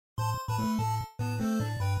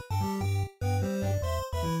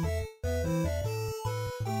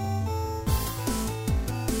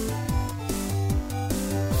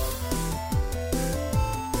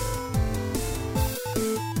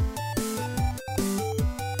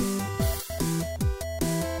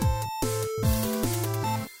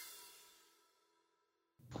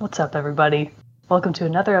What's up, everybody? Welcome to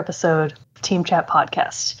another episode of Team Chat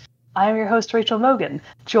Podcast. I am your host, Rachel Mogan,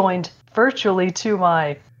 joined virtually to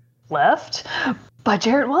my left by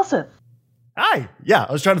Jarrett Wilson. Hi. Yeah,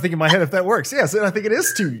 I was trying to think in my head if that works. Yes, and I think it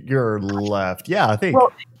is to your left. Yeah, I think.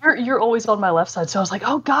 Well, you're always on my left side, so I was like,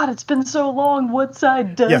 oh God, it's been so long. What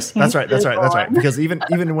side does Yes, he that's right. That's sit right. That's right. on? Because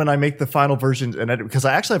even when I make the final version and edit, because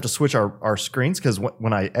I actually have to switch our screens because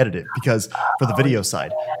when I edit it, because for the video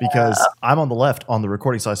side, because I'm on the left on the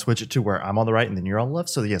recording, so I switch it to where I'm on the right and then you're on the left.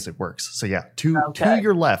 So yes, it works. So yeah, to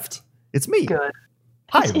your left, it's me. Good.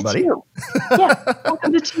 Hi, everybody. It's you. Yeah,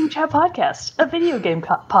 welcome to Team Chat Podcast, a video game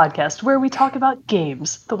podcast where we talk about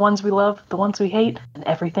games, the ones we love, the ones we hate, and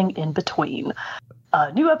everything in between.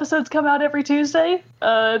 New episodes come out every Tuesday,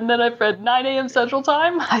 and then I've read 9 a.m. Central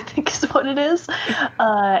Time, I think is what it is,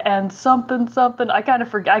 and something, I kind of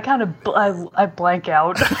forget, I blank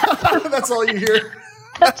out. That's all you hear.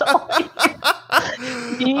 That's all I hear.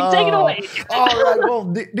 Take it away. All right. Well,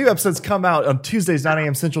 new episodes come out on Tuesdays, 9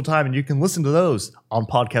 a.m. Central Time, and you can listen to those on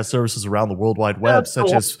podcast services around the World Wide Web,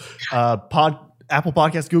 such as Apple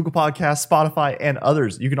Podcasts, Google Podcasts, Spotify, and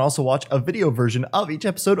others. You can also watch a video version of each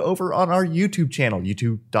episode over on our YouTube channel,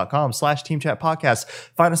 youtube.com/teamchatpodcast.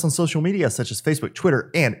 Find us on social media such as Facebook,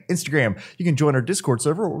 Twitter, and Instagram. You can join our Discord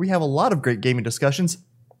server where we have a lot of great gaming discussions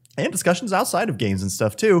and discussions outside of games and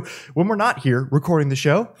stuff too when we're not here recording the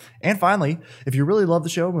show. And finally, if you really love the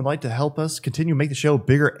show and would like to help us continue to make the show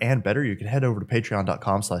bigger and better, you can head over to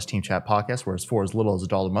patreon.com/teamchatpodcast, where for as little as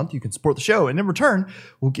 $1 a month, you can support the show. And in return,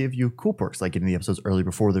 we'll give you cool perks like getting the episodes early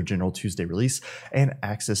before their general Tuesday release and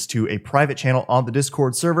access to a private channel on the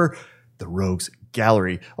Discord server, the Rogues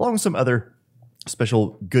Gallery, along with some other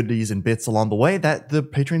special goodies and bits along the way that the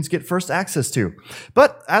patrons get first access to.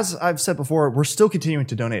 But as I've said before, we're still continuing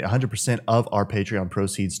to donate 100% of our Patreon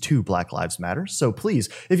proceeds to Black Lives Matter. So please,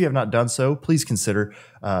 if you have not done so, please consider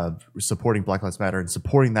supporting Black Lives Matter and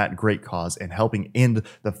supporting that great cause and helping end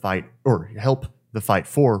the fight, or help the fight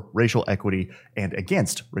for racial equity and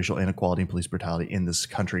against racial inequality and police brutality in this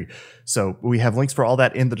country. So we have links for all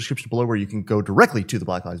that in the description below, where you can go directly to the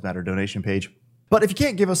Black Lives Matter donation page. But if you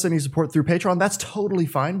can't give us any support through Patreon, that's totally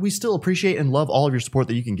fine. We still appreciate and love all of your support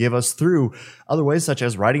that you can give us through other ways, such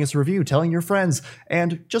as writing us a review, telling your friends,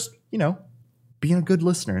 and just, being a good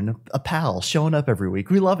listener and a pal, showing up every week.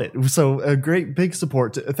 We love it. So a great big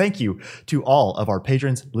support. Thank you to all of our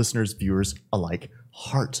patrons, listeners, viewers alike.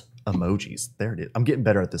 Heart emojis. There it is. I'm getting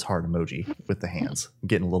better at this heart emoji with the hands. I'm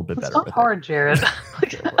getting a little bit better. It's not hard, Jared.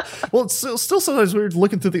 Well, it's still sometimes weird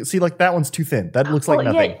looking through see, like that one's too thin. That looks like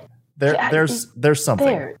nothing. Yeah. There's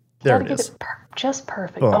something. There it is. Just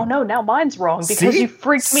perfect. Boom. Oh no, now mine's wrong because you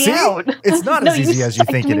freaked me out. It's not as easy as you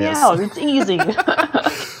think it is. It's easy.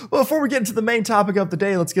 Well, before we get into the main topic of the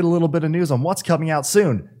day, let's get a little bit of news on what's coming out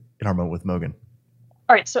soon in our Moment with Mogan.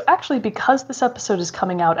 All right, so actually, because this episode is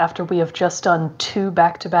coming out after we have just done 2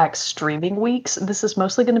 back-to-back streaming weeks, this is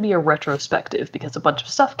mostly going to be a retrospective because a bunch of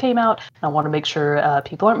stuff came out, and I want to make sure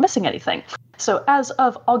people aren't missing anything. So as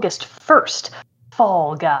of August 1st,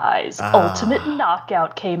 Fall Guys Ultimate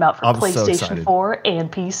Knockout came out for PlayStation 4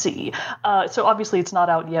 and PC. So obviously it's not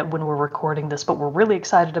out yet when we're recording this, but we're really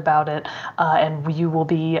excited about it, and you will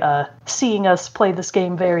be seeing us play this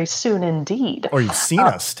game very soon indeed. Or you've seen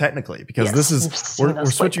us technically, because yes, this is we're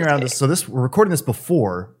switching around this. So we're recording this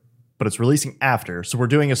before, but it's releasing after. So we're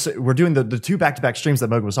doing the 2 back-to-back streams that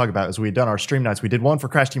Mogan was talking about. As we had done our stream nights, we did one for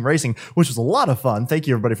Crash Team Racing, which was a lot of fun. Thank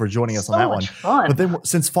you everybody for joining us on that one. Fun. But then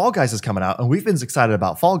since Fall Guys is coming out, and we've been excited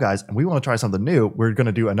about Fall Guys, and we want to try something new, we're going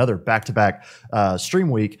to do another back-to-back stream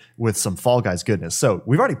week with some Fall Guys goodness. So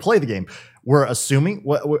we've already played the game. We're assuming,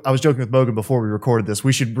 I was joking with Mogan before we recorded this,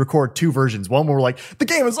 we should record 2 versions. One where we're like, the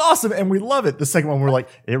game is awesome and we love it. The second one we're like,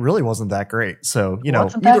 it really wasn't that great. So,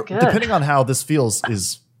 depending on how this feels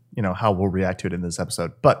is how we'll react to it in this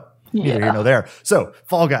episode. But neither here nor there. So,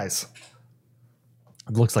 Fall Guys.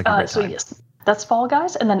 It looks like a great time. Yes, that's Fall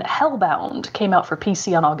Guys. And then Hellbound came out for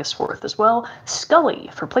PC on August 4th as well. Scully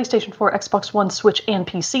for PlayStation 4, Xbox One, Switch, and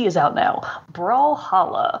PC is out now.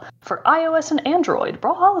 Brawlhalla for iOS and Android.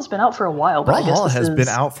 Brawlhalla's been out for a while. But Brawlhalla has been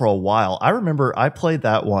out for a while. I remember I played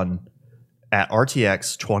that one at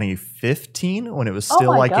RTX 2015 when it was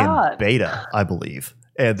still in beta, I believe.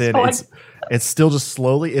 And then it's still just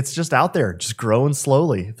slowly, it's just out there, just growing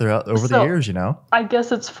slowly over the years, I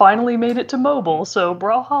guess it's finally made it to mobile, so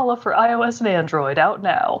Brawlhalla for iOS and Android, out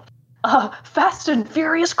now. Fast and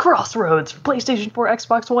Furious Crossroads for PlayStation 4,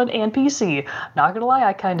 Xbox One, and PC. Not gonna lie,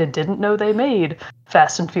 I kind of didn't know they made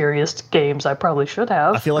Fast and Furious games. I probably should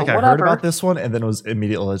have. I feel like I heard about this one, and then it was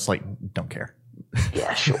immediately just like, don't care.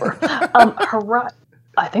 Yeah, sure.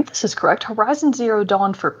 I think this is correct. Horizon Zero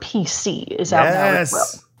Dawn for PC is out now as well.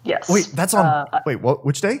 Yes. Wait, that's on. Wait, what?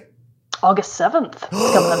 Which day? August 7th. It's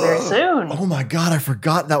coming up very soon. Oh my God, I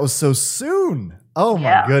forgot that was so soon. Oh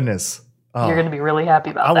my goodness. Oh, you're going to be really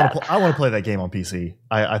happy about that. I want to play that game on PC.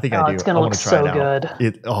 I think I do. It's going to look so good.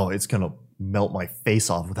 It's going to melt my face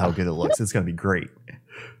off with how good it looks. It's going to be great.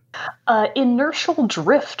 Inertial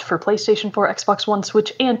Drift for PlayStation 4, Xbox One,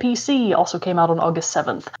 Switch, and PC also came out on August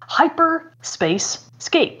 7th. Hyper Space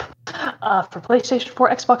Scape for PlayStation 4,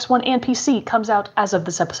 Xbox One, and PC comes out as of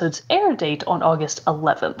this episode's air date on August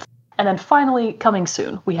 11th. And then finally, coming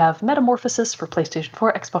soon, we have Metamorphosis for PlayStation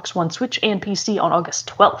 4, Xbox One, Switch, and PC on August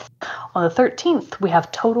 12th. On the 13th, we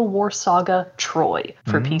have Total War Saga Troy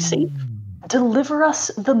for PC. Deliver Us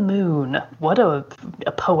the Moon. What a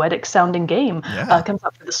poetic-sounding game. Comes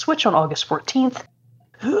out for the Switch on August 14th.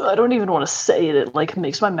 I don't even want to say it. It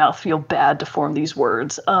makes my mouth feel bad to form these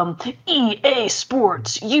words. EA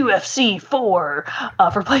Sports UFC 4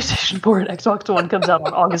 for PlayStation 4 and Xbox One comes out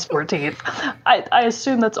on August 14th. I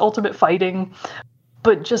assume that's Ultimate Fighting,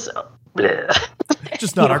 but just...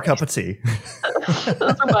 just not our cup of tea.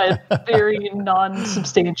 Those are my very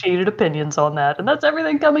non-substantiated opinions on that. And that's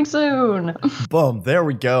everything coming soon. Boom. There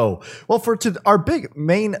we go. Well, for our big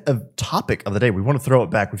main topic of the day, we want to throw it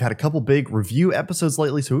back. We've had a couple big review episodes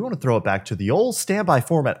lately, so we want to throw it back to the old standby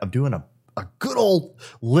format of doing a good old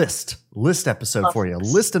list episode for you.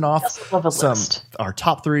 Listing off our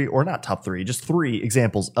top three, or not top three, just three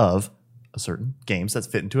examples of certain games that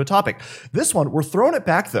fit into a topic. This one, we're throwing it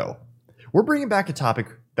back, though. We're bringing back a topic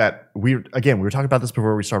that we were talking about this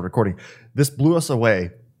before we started recording. This blew us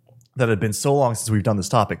away that it had been so long since we've done this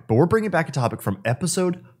topic, but we're bringing back a topic from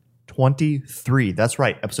episode 23. That's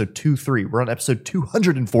right, episode 23. We're on episode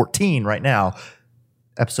 214 right now.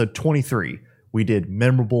 Episode 23. We did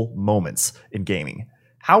memorable moments in gaming.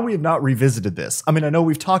 How we have not revisited this. I mean, I know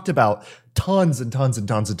we've talked about tons and tons and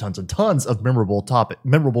tons and tons and tons of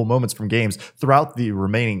memorable moments from games throughout the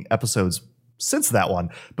remaining episodes since that one,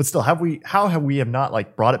 but still, how have we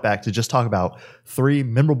not brought it back to just talk about three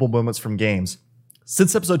memorable moments from games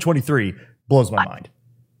since episode 23? Blows my mind.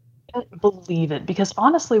 I can't believe it, because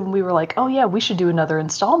honestly, when we were like, oh yeah, we should do another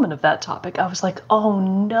installment of that topic, I was like, oh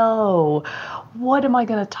no, what am I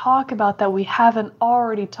going to talk about that we haven't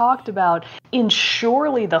already talked about in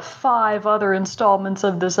surely the 5 other installments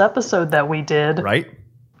of this episode that we did? Right?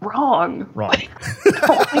 Wrong. Only did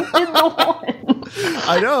the one.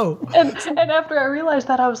 I know. And after I realized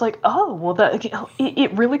that, I was like, oh, well,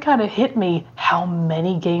 it really kind of hit me how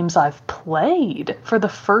many games I've played for the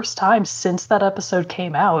first time since that episode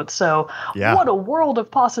came out. So what a world of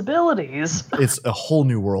possibilities. It's a whole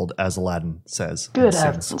new world, as Aladdin says. Good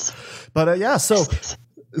heavens. But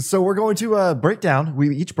so we're going to break down.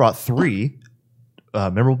 We each brought 3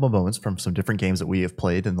 memorable moments from some different games that we have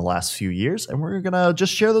played in the last few years, and we're going to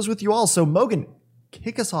just share those with you all. So Mogan,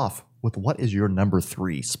 kick us off with what is your number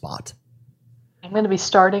 3 spot? I'm going to be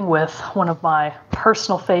starting with one of my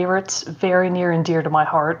personal favorites, very near and dear to my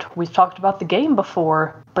heart. We've talked about the game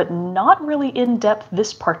before, but not really in depth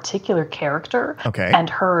this particular character and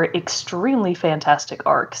her extremely fantastic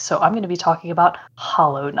arc. So I'm going to be talking about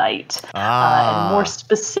Hollow Knight. And more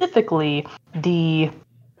specifically,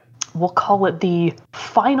 we'll call it the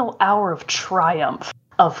final hour of triumph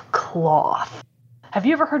of Cloth. Have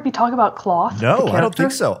you ever heard me talk about Cloth? No, I don't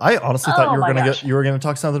think so. I honestly thought you were going to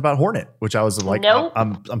talk something about Hornet, which I was like, nope.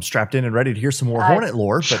 I'm strapped in and ready to hear some more Hornet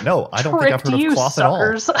lore, but no, I don't think I've heard of Cloth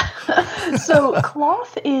suckers. At all. So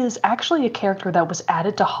Cloth is actually a character that was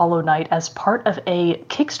added to Hollow Knight as part of a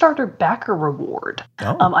Kickstarter backer reward.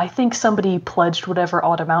 Oh. I think somebody pledged whatever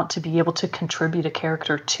odd amount to be able to contribute a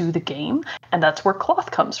character to the game, and that's where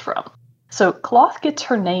Cloth comes from. So Cloth gets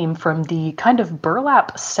her name from the kind of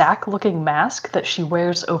burlap sack-looking mask that she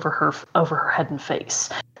wears over her head and face.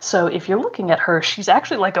 So if you're looking at her, she's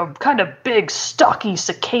actually like a kind of big, stocky,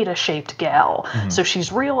 cicada-shaped gal. Mm-hmm. So she's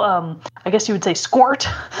real, I guess you would say squirt,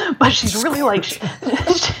 but she's really like...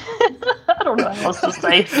 I don't know how else to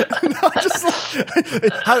say.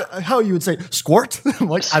 How you would say squirt? I'm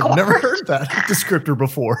like, squirt. I've never heard that descriptor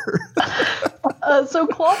before. So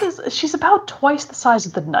Cloth she's about twice the size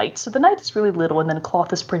of the Knight. So the Knight is really little, and then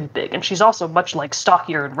Cloth is pretty big, and she's also much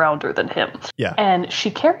stockier and rounder than him. Yeah. And she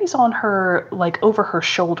carries on her, over her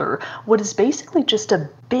shoulder, what is basically just a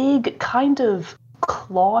big kind of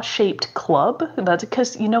claw-shaped club. That's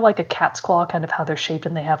because, like a cat's claw, kind of how they're shaped,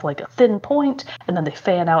 and they have a thin point, and then they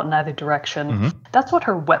fan out in either direction. Mm-hmm. That's what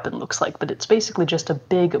her weapon looks like, but it's basically just a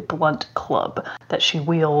big, blunt club that she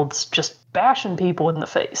wields, just bashing people in the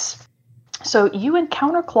face. So you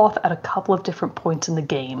encounter Cloth at a couple of different points in the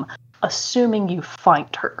game, assuming you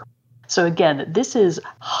find her. So again, this is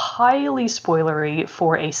highly spoilery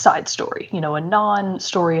for a side story, a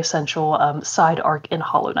non-story essential side arc in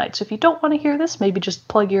Hollow Knight. So if you don't want to hear this, maybe just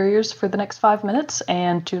plug your ears for the next 5 minutes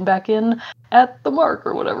and tune back in at the mark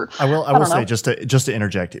or whatever. I will say, just to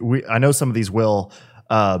interject, I know some of these will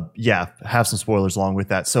have some spoilers along with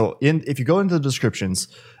that. So if you go into the descriptions,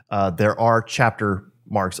 there are chapter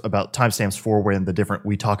marks about timestamps for when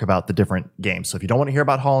we talk about the different games. So if you don't want to hear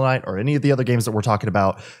about Hollow Knight or any of the other games that we're talking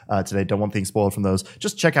about today, don't want things spoiled from those,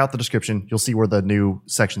 just check out the description. You'll see where the new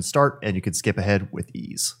sections start and you can skip ahead with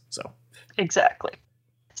ease. So exactly.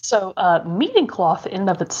 So meeting Cloth in and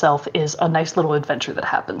of itself is a nice little adventure that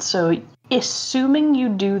happens. So assuming you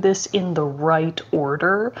do this in the right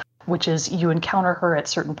order, which is you encounter her at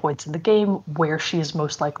certain points in the game where she is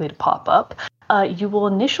most likely to pop up, you will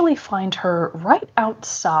initially find her right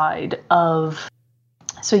outside of...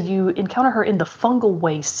 So you encounter her in the fungal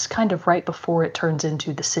wastes kind of right before it turns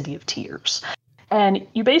into the City of Tears. And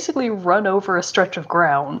you basically run over a stretch of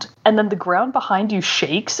ground, and then the ground behind you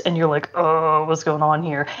shakes, and you're like, oh, what's going on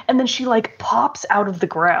here? And then she, pops out of the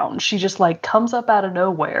ground. She just, comes up out of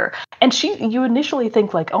nowhere. And you initially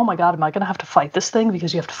think, oh my god, am I going to have to fight this thing?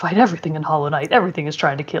 Because you have to fight everything in Hollow Knight. Everything is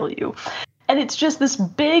trying to kill you. And it's just this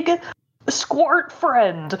big squirt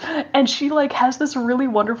friend. And she, has this really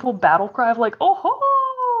wonderful battle cry of, oh ho!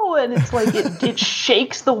 And it's it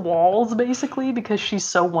shakes the walls basically because she's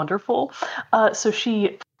so wonderful. So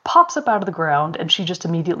she pops up out of the ground and she just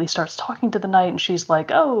immediately starts talking to the knight, and she's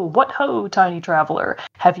like, oh, what ho, tiny traveler.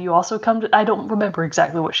 Have you also come to... I don't remember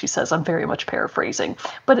exactly what she says. I'm very much paraphrasing.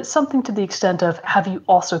 But it's something to the extent of, have you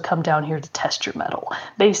also come down here to test your mettle?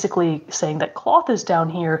 Basically saying that Cloth is down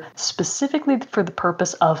here specifically for the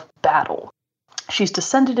purpose of battle. She's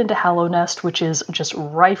descended into Hallownest, which is just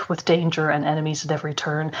rife with danger and enemies at every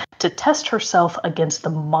turn, to test herself against the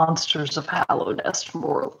monsters of Hallownest,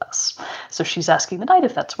 more or less. So she's asking the knight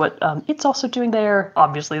if that's what it's also doing there.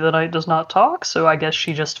 Obviously, the knight does not talk, so I guess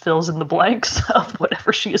she just fills in the blanks of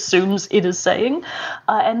whatever she assumes it is saying.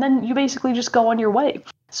 And then you basically just go on your way.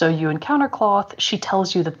 So you encounter Cloth. She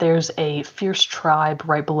tells you that there's a fierce tribe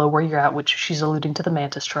right below where you're at, which she's alluding to the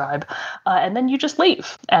Mantis tribe. And then you just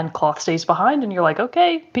leave. And Cloth stays behind, and you're like,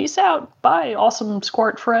 okay, peace out. Bye, awesome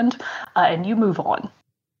squirt friend. And you move on.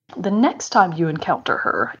 The next time you encounter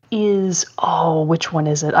her is... Oh, which one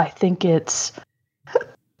is it? I think it's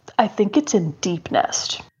in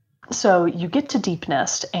Deepnest. So you get to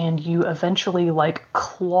Deepnest, and you eventually,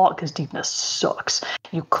 claw... Because Deepnest sucks.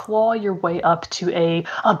 You claw your way up to a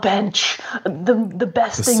bench. The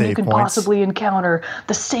best thing you can possibly encounter.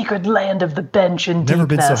 The sacred land of the bench in Deepnest. Never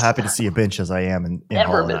been so happy to see a bench as I am in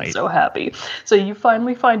Hollow Knight. Never been so happy. So you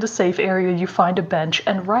finally find a safe area, you find a bench,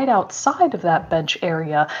 and right outside of that bench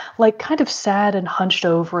area, kind of sad and hunched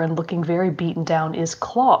over and looking very beaten down, is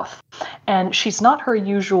Cloth. And she's not her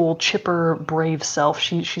usual chipper, brave self.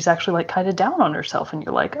 She's actually kind of down on herself, and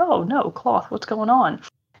you're like, oh no, Cloth, what's going on?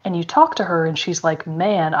 And you talk to her, and she's like,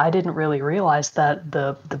 man, I didn't really realize that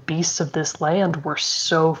the beasts of this land were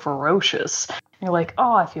so ferocious. And you're like,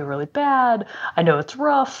 oh, I feel really bad. I know it's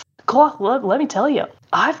rough. Cloth, let me tell you,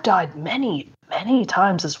 I've died many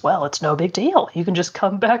times as well. It's no big deal. You can just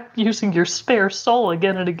come back using your spare soul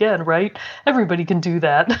again and again, right? Everybody can do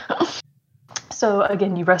that. So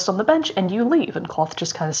again, you rest on the bench, and you leave, and Cloth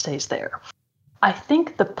just kind of stays there. I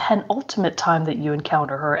think the penultimate time that you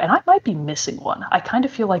encounter her, and I might be missing one. I kind of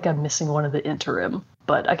feel like I'm missing one of the interim,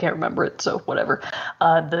 but I can't remember it, so whatever.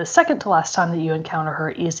 The second to last time that you encounter her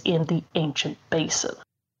is in the Ancient Basin.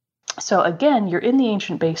 So again, you're in the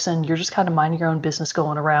Ancient Basin, you're just kind of minding your own business,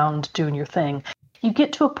 going around, doing your thing. You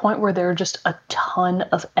get to a point where there are just a ton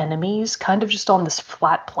of enemies kind of just on this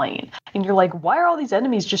flat plane. And you're like, why are all these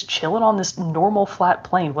enemies just chilling on this normal flat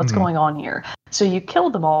plane? What's going on here? So you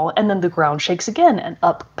kill them all, and then the ground shakes again, and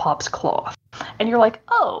up pops Cloth. And you're like,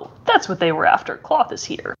 oh, that's what they were after. Cloth is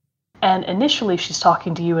here. And initially she's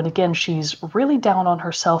talking to you, and again, she's really down on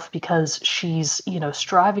herself because she's,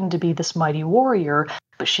 striving to be this mighty warrior,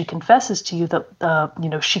 but she confesses to you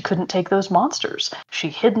that, she couldn't take those monsters. She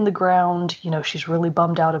hid in the ground, she's really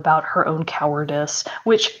bummed out about her own cowardice,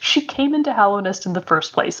 which she came into Hallownest in the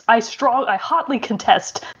first place. I hotly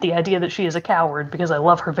contest the idea that she is a coward because I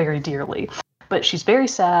love her very dearly. But she's very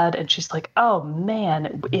sad, and she's like, oh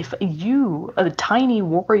man, if you, a tiny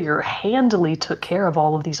warrior, handily took care of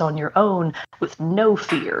all of these on your own with no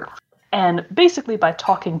fear. And basically by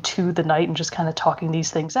talking to the knight and just kind of talking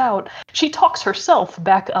these things out, she talks herself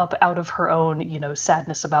back up out of her own,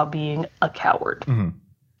 sadness about being a coward. Mm-hmm.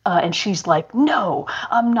 And she's like, no,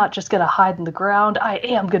 I'm not just going to hide in the ground. I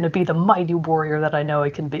am going to be the mighty warrior that I know I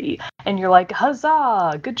can be. And you're like,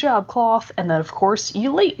 huzzah, good job, Cloth. And then, of course,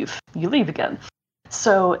 you leave. you leave again.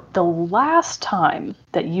 So the last time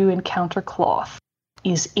that you encounter Cloth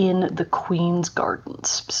is in the Queen's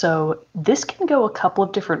Gardens. So this can go a couple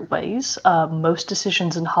of different ways. Most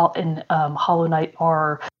decisions in Hollow Knight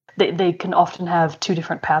are they can often have two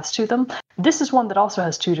different paths to them. This is one that also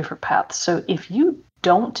has two different paths. So if you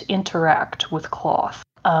don't interact with Cloth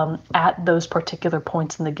at those particular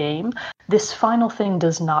points in the game, this final thing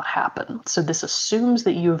does not happen. So this assumes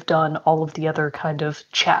that you have done all of the other kind of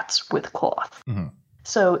chats with Cloth. Mm-hmm.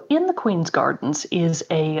 So in the Queen's Gardens is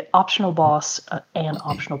an optional boss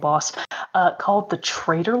called the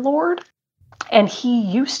Traitor Lord. And he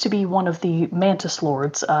used to be one of the Mantis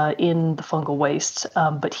Lords in the Fungal Wastes,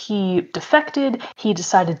 but he defected. He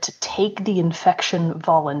decided to take the infection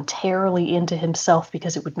voluntarily into himself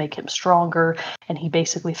because it would make him stronger, and he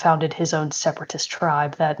basically founded his own separatist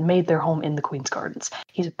tribe that made their home in the Queen's Gardens.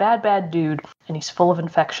 He's a bad, bad dude, and he's full of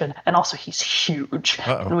infection, and also he's huge.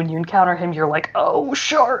 Uh-oh. And when you encounter him, you're like, oh,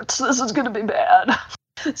 sharts, this is going to be bad.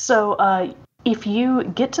 So if you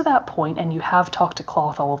get to that point, and you have talked to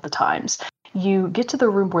Cloth all of the times, you get to the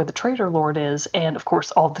room where the Traitor Lord is, and of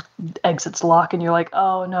course all the exits lock, and you're like,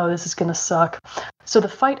 oh no, this is gonna suck. So the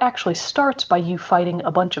fight actually starts by you fighting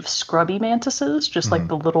a bunch of scrubby mantises, just like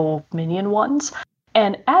the little minion ones.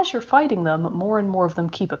 And as you're fighting them, more and more of them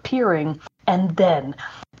keep appearing, and then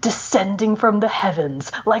descending from the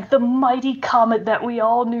heavens, like the mighty comet that we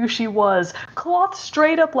all knew she was, Cloth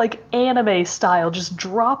straight up like anime style just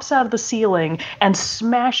drops out of the ceiling and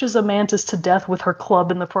smashes a mantis to death with her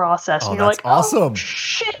club in the process. Oh, and you're that's like, awesome. Oh,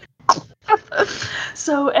 shit.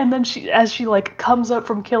 So, and then as she like comes up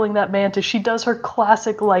from killing that mantis, she does her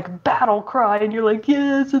classic like battle cry, and you're like,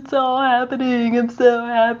 yes, it's all happening. I'm so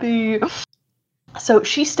happy. So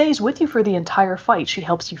she stays with you for the entire fight. She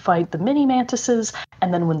helps you fight the mini mantises,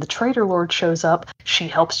 and then when the Traitor Lord shows up, she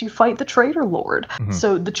helps you fight the Traitor Lord. Mm-hmm.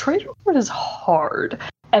 So the Traitor Lord is hard,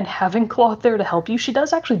 and having Cloth there to help you, she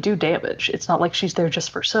does actually do damage. It's not like she's there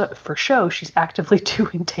just for show. She's actively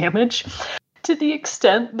doing damage. To the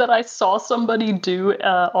extent that I saw somebody do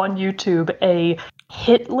on YouTube a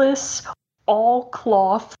hitless,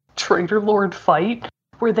 all-Cloth Traitor Lord fight,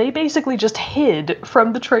 where they basically just hid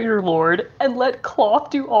from the Traitor Lord and let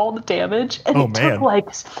Cloth do all the damage. And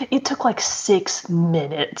it took like 6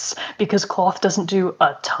 minutes because Cloth doesn't do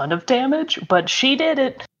a ton of damage, but she did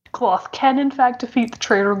it. Cloth can in fact defeat the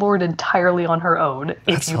Traitor Lord entirely on her own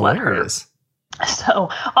if you let her. So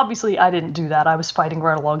obviously I didn't do that. I was fighting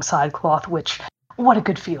right alongside Cloth, which, what a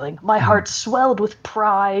good feeling. My heart swelled with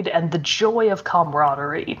pride and the joy of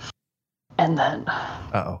camaraderie. And then...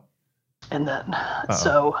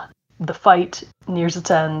 So the fight nears its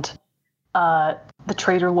end. The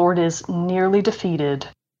Traitor Lord is nearly defeated,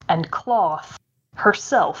 and Cloth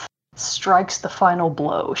herself strikes the final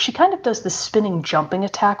blow. She kind of does this spinning jumping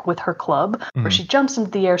attack with her club, where she jumps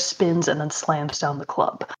into the air, spins, and then slams down the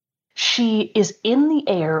club. She is in the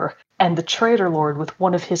air, and the Traitor Lord with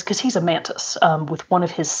one of his, because he's a mantis, with one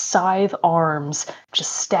of his scythe arms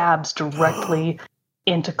just stabs directly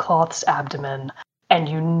into Cloth's abdomen, and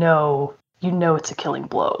you know it's a killing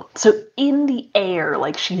blow. So in the air,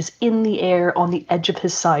 like she's in the air on the edge of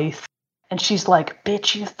his scythe, and she's like,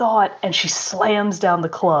 bitch, you thought, and she slams down the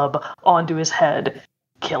club onto his head,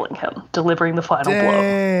 killing him, delivering the final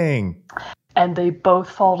blow. And they both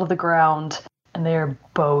fall to the ground, and they're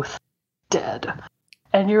both dead.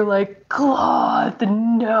 And you're like, Cloth,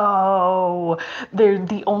 no! They're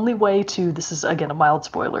the only way to, this is again a mild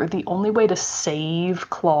spoiler, the only way to save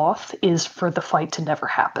Cloth is for the fight to never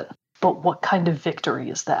happen. But what kind of victory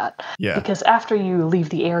is that? Yeah. Because after you leave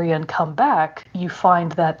the area and come back, you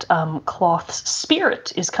find that Cloth's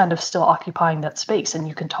spirit is kind of still occupying that space, and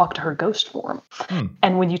you can talk to her ghost form.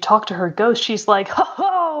 And when you talk to her ghost, she's like,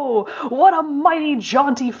 ho, what a mighty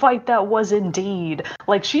jaunty fight that was indeed.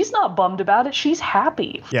 Like, she's not bummed about it. She's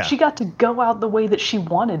happy. Yeah. She got to go out the way that she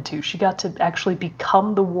wanted to. She got to actually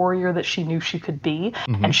become the warrior that she knew she could be.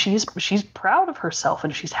 Mm-hmm. And she's proud of herself,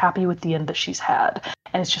 and she's happy with the end that she's had.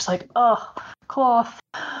 And it's just like, oh, Cloth,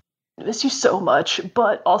 I miss you so much,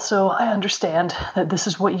 but also I understand that this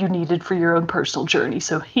is what you needed for your own personal journey.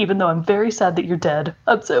 So even though I'm very sad that you're dead,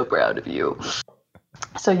 I'm so proud of you.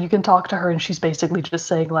 So you can talk to her, and she's basically just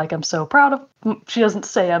saying, like, I'm so proud of... She doesn't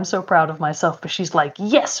say, I'm so proud of myself, but she's like,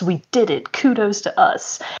 yes, we did it. Kudos to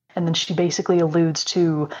us. And then she basically alludes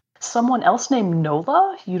to someone else named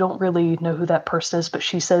Nola. You don't really know who that person is, but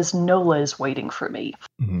she says, Nola is waiting for me.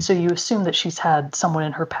 Mm-hmm. So you assume that she's had someone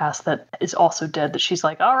in her past that is also dead, that she's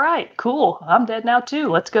like, all right, cool, I'm dead now too.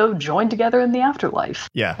 Let's go join together in the afterlife.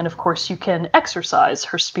 Yeah. And of course you can exorcise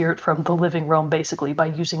her spirit from the living realm basically by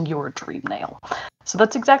using your dream nail. So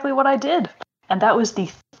that's exactly what I did. And that was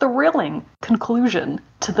the thrilling conclusion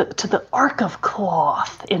to the arc of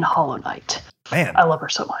Cloth in Hollow Knight. Man, I love her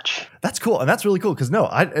so much. That's cool, and that's really cool because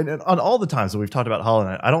and on all the times that we've talked about Hollow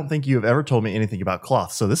Knight, I don't think you have ever told me anything about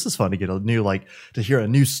Cloth. So this is fun to get to hear a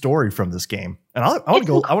new story from this game. And I want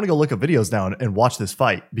to go look up videos now and watch this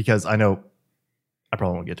fight because I know I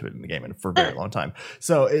probably won't get to it in the game for a very long time.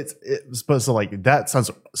 So it's supposed to like that sounds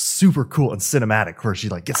super cool and cinematic where she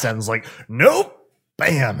like gets down and is like, nope,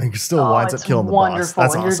 bam, and still winds up killing the boss. That's and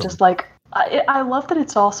awesome. You're just like. I love that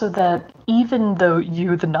it's also that even though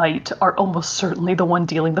you, the knight, are almost certainly the one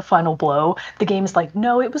dealing the final blow, the game is like,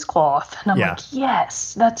 no, it was Cloth. And I'm like,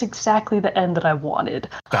 yes, that's exactly the end that I wanted.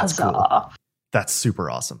 That's Huzzah. Cool. That's super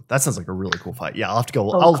awesome. That sounds like a really cool fight. Yeah, I'll have to go.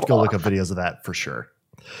 I'll have to go look up videos of that for sure.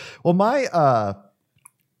 Well, my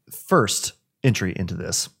first entry into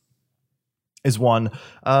this is one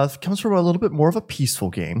comes from a little bit more of a peaceful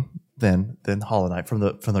game than Hollow Knight from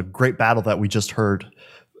the great battle that we just heard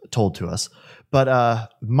told to us. But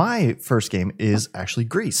my first game is actually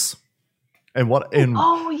Gris.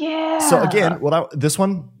 Oh yeah. So again, this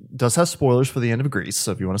one does have spoilers for the end of Gris,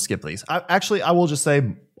 so if you want to skip these. I will just say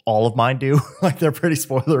all of mine do. Like they're pretty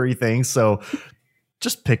spoilery things, so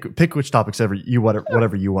just pick which topics whatever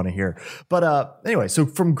you want to hear. But anyway, so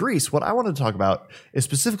from Gris, what I wanted to talk about is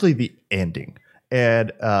specifically the ending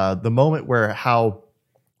and the moment where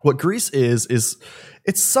what Gris is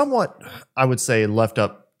it's somewhat, I would say, left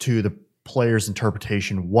up to the player's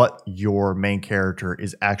interpretation what your main character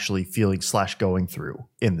is actually feeling / going through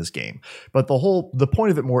in this game. But the point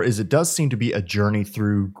of it more is it does seem to be a journey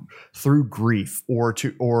through grief or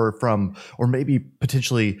maybe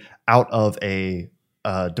potentially out of a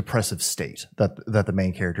depressive state that the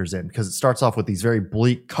main character is in, because it starts off with these very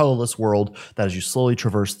bleak, colorless world that as you slowly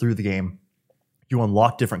traverse through the game, you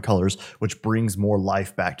unlock different colors, which brings more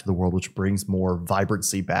life back to the world, which brings more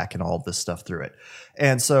vibrancy back and all of this stuff through it.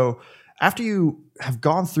 And so after you have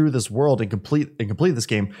gone through this world and complete this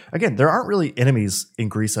game, again, there aren't really enemies in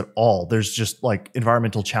Gris at all. There's just like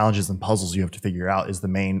environmental challenges and puzzles you have to figure out is the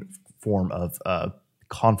main form of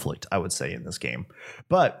conflict, I would say, in this game.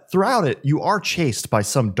 But throughout it, you are chased by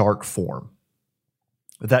some dark form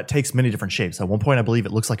that takes many different shapes. At one point, I believe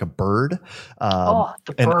it looks like a bird. The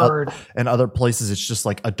bird. And other places, it's just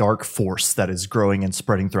like a dark force that is growing and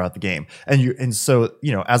spreading throughout the game. And so,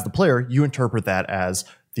 as the player, you interpret that as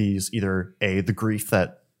these either the grief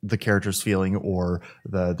that the character's feeling, or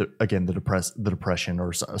the depression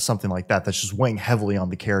or something like that that's just weighing heavily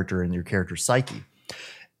on the character and your character's psyche.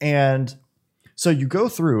 And so you go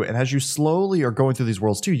through, and as you slowly are going through these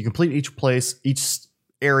worlds too, you complete each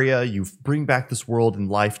area, you bring back this world and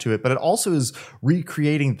life to it, but it also is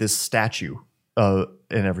recreating this statue and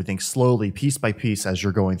everything slowly, piece by piece, as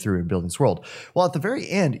you're going through and building this world. Well, at the very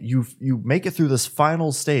end, you make it through this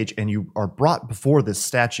final stage and you are brought before this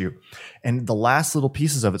statue, and the last little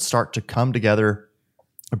pieces of it start to come together,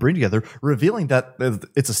 bring together, revealing that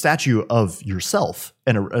it's a statue of yourself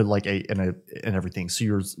and everything. So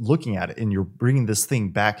you're looking at it and you're bringing this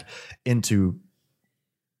thing back into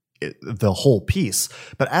the whole piece.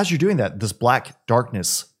 But as you're doing that, this black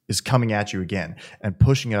darkness is coming at you again and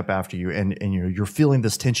pushing up after you, and you're feeling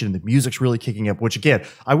this tension, and the music's really kicking up, which again,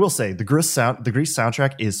 I will say the Gris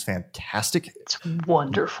soundtrack is fantastic. It's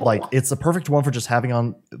wonderful. Like it's the perfect one for just having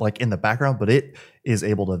on like in the background, but it is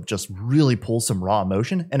able to just really pull some raw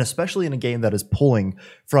emotion, and especially in a game that is pulling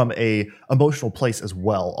from a emotional place as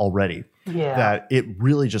well already. Yeah. That it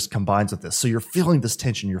really just combines with this. So you're feeling this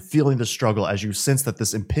tension, you're feeling this struggle as you sense that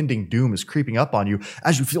this impending doom is creeping up on you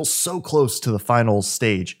as you feel so close to the final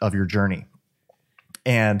stage of your journey.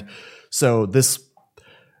 And so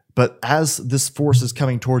but as this force is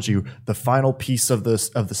coming towards you, the final piece of the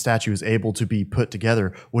statue is able to be put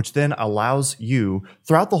together, which then allows you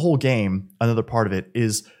throughout the whole game. Another part of it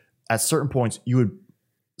is at certain points you would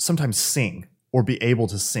sometimes sing or be able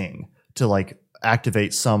to sing to like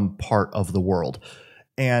activate some part of the world.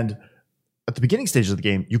 And at the beginning stages of the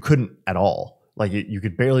game, you couldn't at all. Like you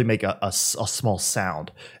could barely make a small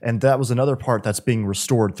sound. And that was another part that's being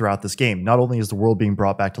restored throughout this game. Not only is the world being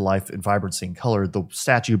brought back to life in vibrancy and color, the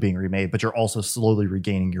statue being remade, but you're also slowly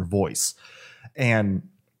regaining your voice. And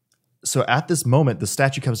so at this moment, the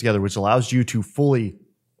statue comes together, which allows you to fully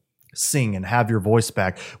sing and have your voice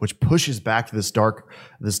back, which pushes back this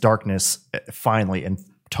darkness finally and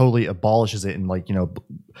totally abolishes it and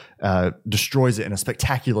destroys it in a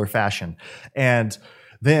spectacular fashion. And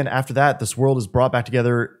then after that, this world is brought back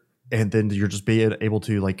together, and then you're just being able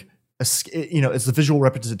to it's the visual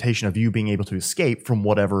representation of you being able to escape from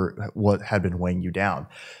what had been weighing you down.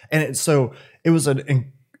 And so it was I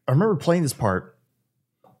remember playing this part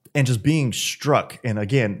and just being struck, and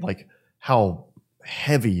again, like how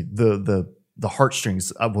heavy the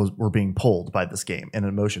heartstrings were being pulled by this game and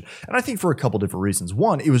emotion. And I think for a couple different reasons.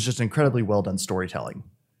 One, it was just incredibly well done storytelling.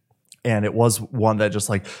 And it was one that just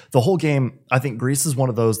like the whole game, I think Greece is one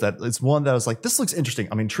of those that it's one that was like, this looks interesting.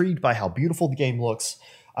 I'm intrigued by how beautiful the game looks.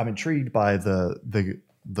 I'm intrigued by the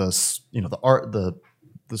art,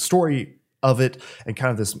 the story of it, and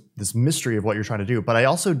kind of this mystery of what you're trying to do. But I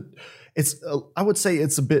also, I would say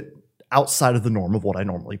it's a bit outside of the norm of what I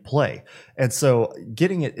normally play. And so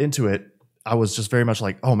getting it into it, I was just very much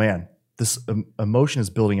like, oh man, this emotion is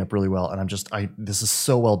building up really well. And this is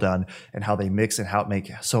so well done, and how they mix and how it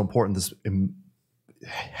make so important this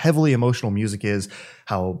heavily emotional music is,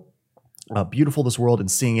 how beautiful this world, and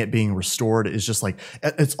seeing it being restored is just like,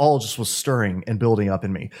 it's all just was stirring and building up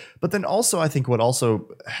in me. But then also, I think what also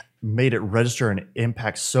made it register and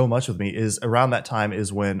impact so much with me is around that time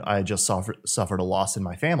is when I just suffered a loss in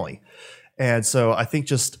my family. And so I think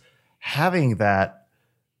just having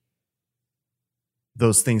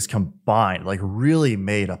those things combined, like really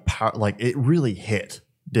made it really hit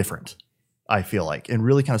different, I feel like, and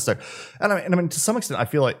really kind of stuck. And I mean, to some extent, I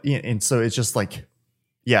feel like, and so it's just like,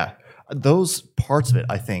 yeah, those parts of it,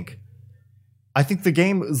 I think the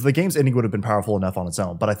game's ending would have been powerful enough on its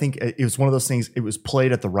own, but I think it was one of those things, it was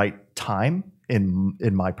played at the right time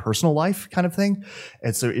in my personal life kind of thing.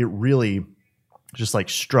 And so it really just like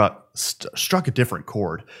struck a different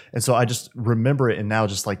chord. And so I just remember it. And now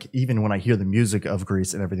just like, even when I hear the music of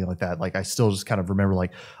Greece and everything like that, like I still just kind of remember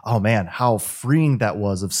like, oh man, how freeing that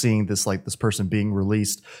was of seeing this, like this person being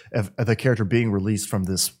released, the character being released from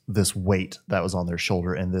this weight that was on their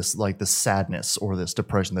shoulder, and this like the sadness or this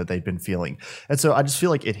depression that they'd been feeling. And so I just feel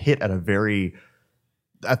like it hit at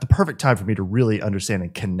the perfect time for me to really understand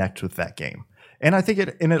and connect with that game. And I think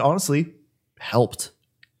it honestly helped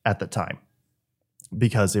at the time,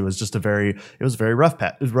 because it was just a very rough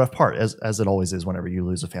part, as it always is whenever you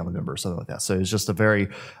lose a family member or something like that. So it was just a very,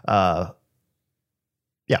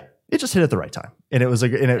 it just hit at the right time, and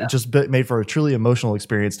it just made for a truly emotional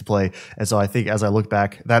experience to play. And so I think as I look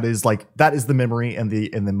back, that is the memory and the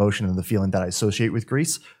emotion and the feeling that I associate with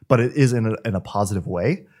Greece, but it is in a positive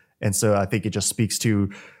way. And so I think it just speaks to,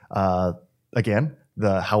 again,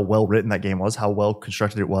 how well written that game was, how well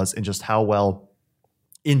constructed it was, and just how well,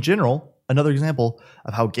 in general, another example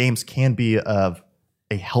of how games can be of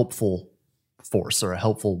a helpful force or a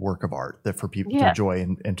helpful work of art that for people to enjoy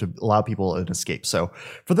and to allow people an escape. So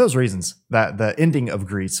for those reasons, that the ending of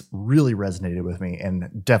Greece really resonated with me,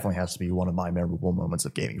 and definitely has to be one of my memorable moments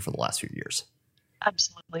of gaming for the last few years.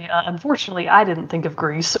 Absolutely. Unfortunately, I didn't think of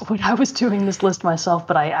Greece when I was doing this list myself,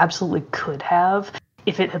 but I absolutely could have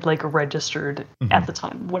if it had like registered at the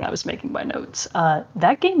time when I was making my notes.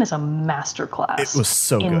 That game is a masterclass. It was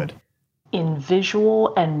so good in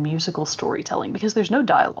visual and musical storytelling, because there's no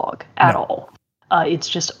dialogue at all. It's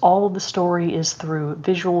just all of the story is through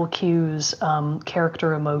visual cues,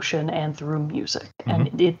 character emotion, and through music.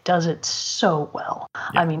 And it does it so well.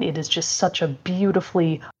 Yeah. I mean, it is just such a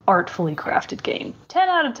beautifully, artfully crafted game. 10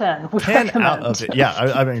 out of 10. 10 out of it. Yeah,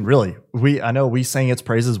 I mean, really. I know we sang its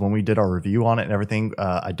praises when we did our review on it and everything.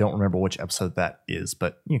 I don't remember which episode that is,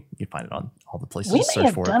 but you can find it on all the places to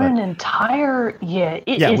search for it. We may have done an entire...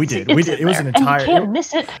 we did. It was an entire... And you can't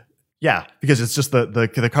miss it. Yeah, because it's just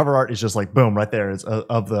the cover art is just like boom right there. It's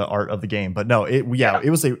of the art of the game. But no, it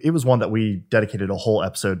was one that we dedicated a whole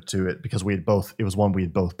episode to it, because it was one we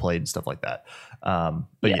had both played and stuff like that.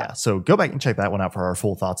 So go back and check that one out for our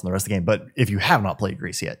full thoughts on the rest of the game. But if you have not played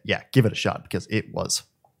Greece yet, give it a shot, because it was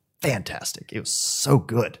fantastic. It was so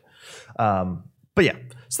good. So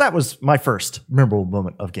that was my first memorable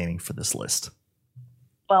moment of gaming for this list.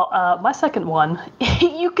 Well, my second one,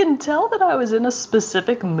 you can tell that I was in a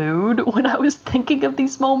specific mood when I was thinking of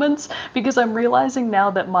these moments, because I'm realizing now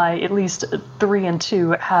that my at least 3 and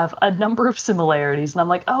 2 have a number of similarities, and I'm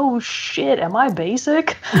like, oh shit, am I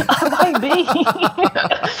basic? I might be.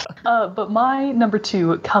 But my number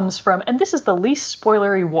 2 comes from, and this is the least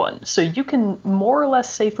spoilery one, so you can more or less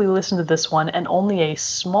safely listen to this one, and only a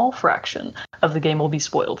small fraction of the game will be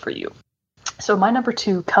spoiled for you. So my number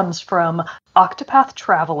 2 comes from Octopath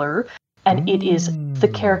Traveler, and it is the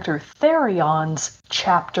character Therion's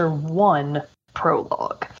Chapter 1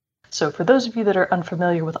 prologue. So for those of you that are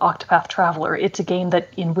unfamiliar with Octopath Traveler, it's a game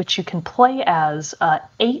in which you can play as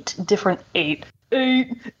 8 different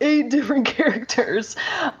characters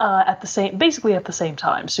at the same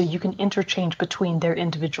time. So you can interchange between their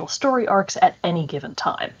individual story arcs at any given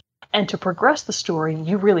time. And to progress the story,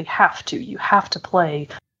 you really have to. You have to play...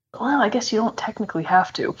 Well, I guess you don't technically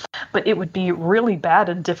have to, but it would be really bad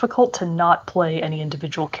and difficult to not play any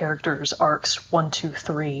individual characters' arcs 1, 2,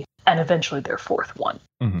 3 and eventually their fourth one.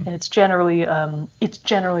 Mhm. And it's generally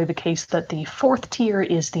the case that the fourth tier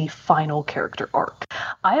is the final character arc.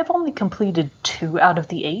 I have only completed 2 out of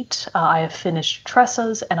the 8. I have finished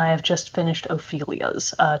Tressa's, and I have just finished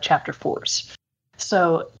Ophelia's chapter 4s.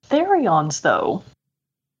 So Therion's, though,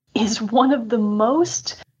 is one of the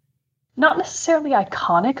most, not necessarily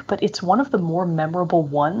iconic, but it's one of the more memorable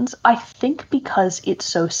ones, I think, because it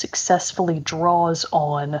so successfully draws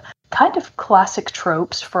on kind of classic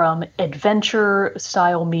tropes from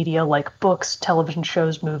adventure-style media like books, television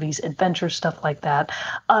shows, movies, adventure stuff like that,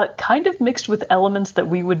 kind of mixed with elements that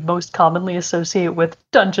we would most commonly associate with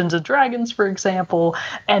Dungeons & Dragons, for example,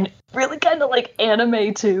 and really kind of like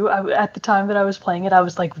anime, too. At the time that I was playing it, I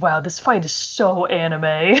was like, wow, this fight is so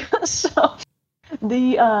anime. So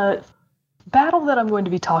the battle that I'm going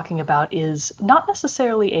to be talking about is not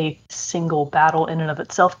necessarily a single battle in and of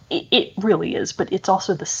itself. It really is, but it's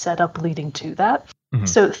also the setup leading to that. Mhm.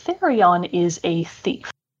 So Therion is a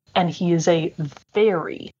thief, and he is a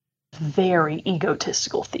very, very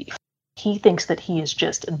egotistical thief. He thinks that he is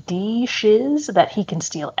just the shiz, that he can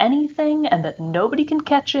steal anything, and that nobody can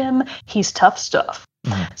catch him. He's tough stuff.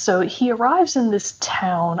 Mhm. So he arrives in this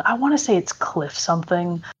town. I want to say it's Cliff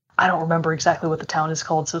something. I don't remember exactly what the town is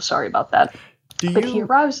called, so sorry about that. But he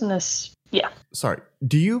arrives in this... Yeah. Sorry.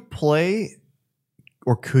 Do you play,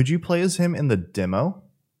 or could you play as him in the demo?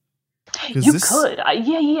 You could.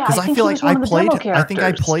 Yeah. Because I feel like I think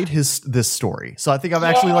I played this story. So I think I'm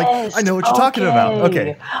actually I know what you're talking about.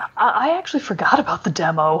 Okay. I actually forgot about the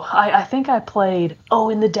demo. I think I played... Oh,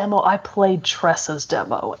 in the demo, I played Tressa's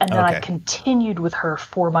demo. And then I continued with her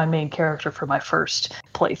for my main character for my first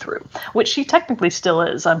playthrough. Which she technically still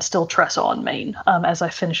is. I'm still Tressa on main as I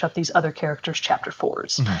finish up these other characters' chapter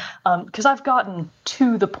 4s. Because I've gotten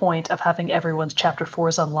to the point of having everyone's chapter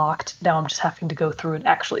 4s unlocked. Now I'm just having to go through and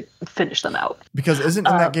actually finish them out. Because isn't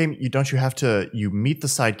in that game, you meet the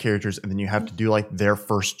side characters and then you have to do like their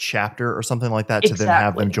first chapter or something like that to then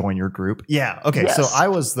have them join your group? Yeah. Okay. Yes. So I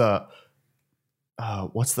was the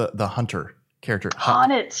what's the hunter character?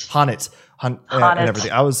 H'aanit. And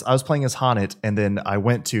everything. I was playing as H'aanit, and then I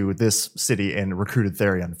went to this city and recruited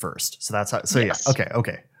Therion first. So that's how. So yes. Yeah.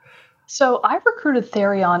 Okay. So I recruited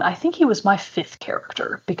Therion. I think he was my 5th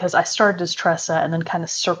character because I started as Tressa and then kind of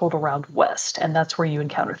circled around west, and that's where you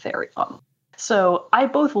encounter Therion. So I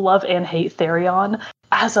both love and hate Therion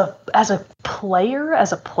as a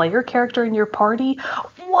player character in your party.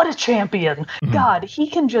 What a champion! Mm-hmm. God,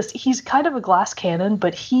 he's kind of a glass cannon,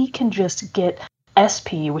 but he can just get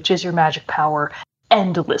SP, which is your magic power,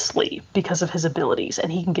 endlessly because of his abilities,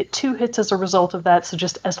 and he can get 2 hits as a result of that. So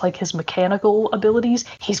just as like his mechanical abilities,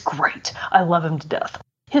 he's great. I love him to death.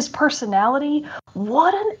 His personality,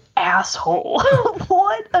 what an asshole.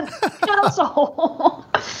 What an asshole.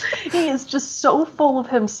 He is just so full of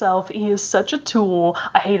himself. He is such a tool.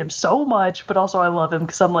 I hate him so much, but also I love him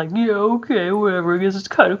because I'm like, yeah, okay, whatever. I guess it's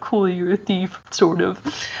kind of cool that you're a thief, sort of.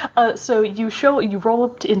 So you roll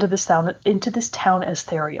up into this town as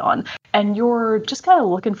Therion, and you're just kind of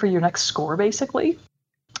looking for your next score, basically.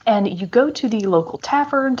 And you go to the local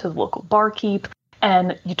tavern, to the local barkeep,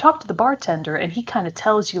 and you talk to the bartender, and he kind of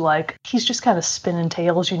tells you, like, he's just kind of spinning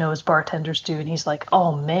tales, as bartenders do. And he's like,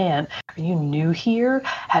 oh, man, are you new here?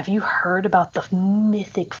 Have you heard about the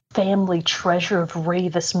mythic family treasure of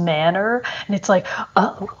Ravis Manor? And it's like,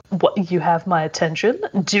 oh, what, you have my attention?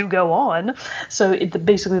 Do go on. So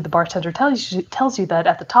basically the bartender tells you that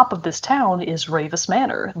at the top of this town is Ravis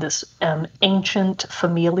Manor, this ancient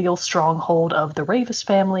familial stronghold of the Ravis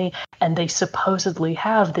family. And they supposedly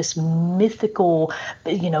have this mythical,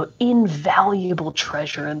 invaluable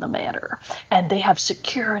treasure in the manor. And they have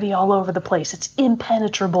security all over the place. It's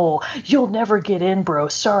impenetrable. You'll never get in, bro.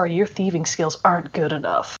 Sorry, your thieving skills aren't good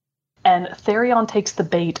enough. And Therion takes the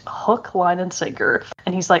bait hook, line, and sinker.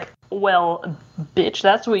 And he's like, well, bitch,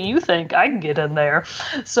 that's what you think. I can get in there.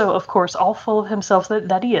 So, of course, all full of himself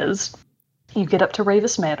that he is, you get up to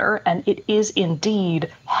Ravis Manor, and it is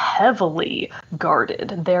indeed heavily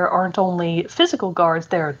guarded. There aren't only physical guards,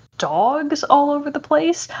 there are dogs all over the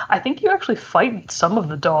place. I think you actually fight some of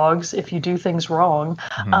the dogs if you do things wrong.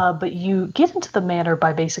 Mm-hmm. But you get into the manor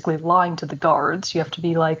by basically lying to the guards. You have to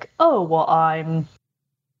be like, oh, well, I'm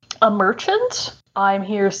a merchant. I'm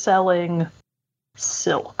here selling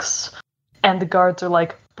silks. And the guards are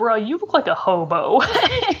like, bro, you look like a hobo.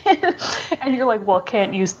 And you're like, well,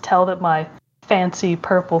 can't you tell that my fancy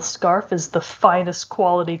purple scarf is the finest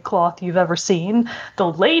quality cloth you've ever seen?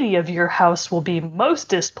 The lady of your house will be most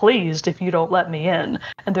displeased if you don't let me in.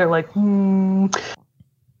 And they're like,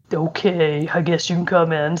 okay, I guess you can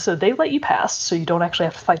come in. So they let you pass, so you don't actually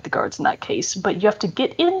have to fight the guards in that case. But you have to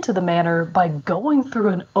get into the manor by going through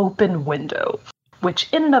an open window, which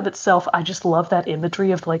in and of itself, I just love that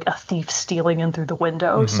imagery of like a thief stealing in through the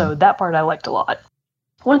window. Mm-hmm. So that part I liked a lot.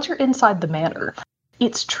 Once you're inside the manor,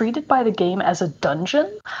 it's treated by the game as a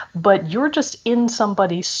dungeon, but you're just in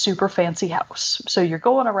somebody's super fancy house. So you're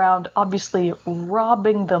going around, obviously,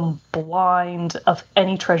 robbing them blind of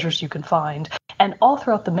any treasures you can find. And all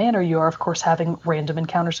throughout the manor, you are, of course, having random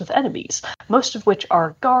encounters with enemies, most of which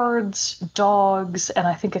are guards, dogs, and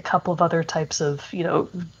I think a couple of other types of,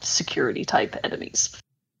 security type enemies.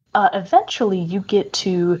 Eventually, you get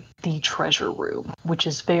to the treasure room, which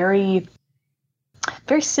is very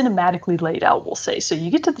cinematically laid out, we'll say. So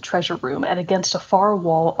you get to the treasure room, and against a far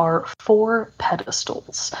wall are 4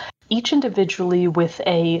 pedestals, each individually with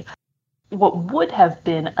what would have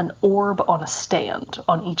been an orb on a stand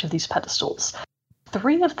on each of these pedestals.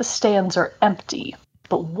 3 of the stands are empty,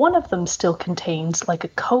 but one of them still contains like a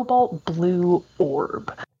cobalt blue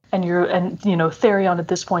orb. And Therion at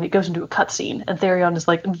this point, it goes into a cutscene, and Therion is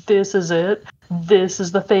like, this is it. This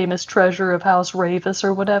is the famous treasure of House Ravis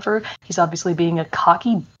or whatever. He's obviously being a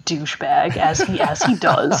cocky douchebag, as he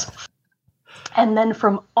does. And then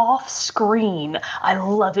from off-screen, I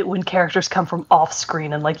love it when characters come from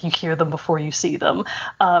off-screen and like you hear them before you see them.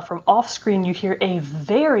 From off-screen, you hear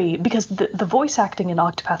because the voice acting in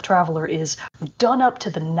Octopath Traveler is done up to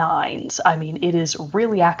the nines. I mean, it is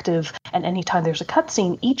really active, and anytime there's a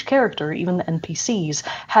cutscene, each character, even the NPCs,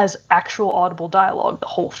 has actual audible dialogue, the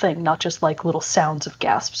whole thing, not just like little sounds of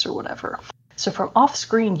gasps or whatever. So from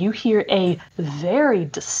off-screen, you hear a very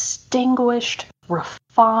distinguished,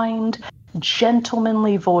 refined,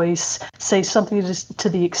 gentlemanly voice say something to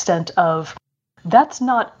the extent of, "That's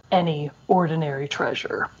not any ordinary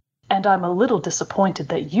treasure, and I'm a little disappointed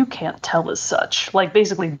that you can't tell as such," like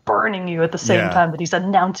basically burning you at the same time that he's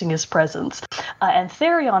announcing his presence. And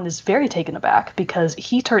Therion is very taken aback because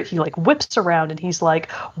he like whips around and he's like,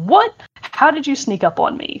 "What? How did you sneak up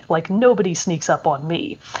on me? Like, nobody sneaks up on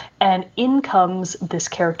me." And in comes this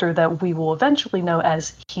character that we will eventually know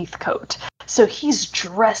as Heathcote. So he's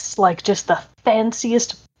dressed like just the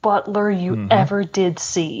fanciest butler you ever did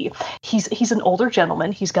see. He's an older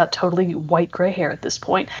gentleman. He's got totally white gray hair at this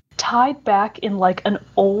point, tied back in like an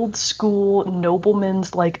old school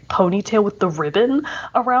nobleman's like ponytail with the ribbon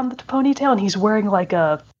around the ponytail, and he's wearing like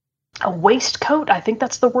a waistcoat, I think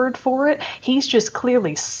that's the word for it. He's just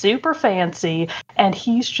clearly super fancy, and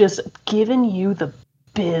he's just giving you the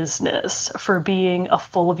business for being a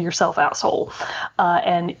full of yourself asshole.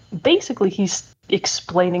 And basically he's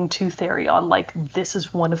explaining to Therion, like, this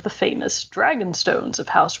is one of the famous dragon stones of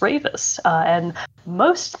House Ravis, and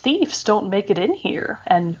most thieves don't make it in here,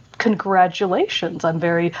 and congratulations, I'm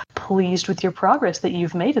very pleased with your progress that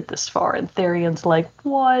you've made it this far. And Therion's like,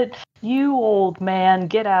 "What? You old man,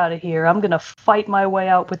 get out of here. I'm gonna fight my way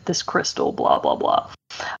out with this crystal, blah, blah, blah."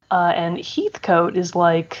 And Heathcote is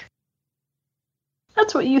like,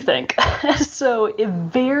 "That's what you think." So, in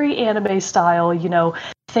very anime style,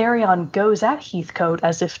 Therion goes at Heathcote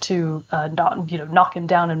as if to knock him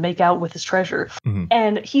down and make out with his treasure.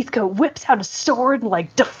 And Heathcote whips out a sword and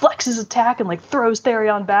like deflects his attack and like throws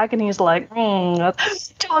Therion back, and he's like,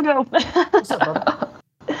 "Doggo." What's up, brother?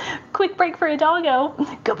 "Quick break for a doggo.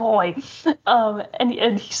 Good boy."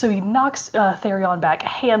 And so he knocks Therion back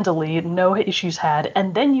handily, no issues had.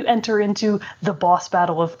 And then you enter into the boss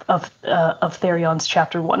battle of Therion's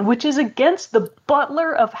Chapter 1, which is against the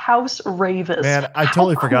Butler of House Ravis. Man, I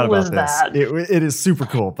totally forgot about this. It is super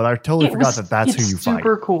cool, but I totally forgot that's who you fight. It's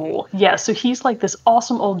super cool. Yeah, so he's like this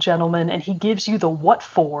awesome old gentleman, and he gives you the what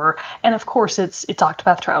for. And of course, it's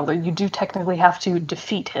Octopath Traveler. You do technically have to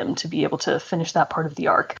defeat him to be able to finish that part of the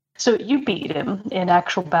arc. So you beat him in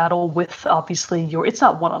actual battle with, obviously, it's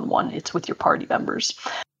not one-on-one, it's with your party members.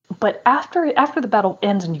 But after the battle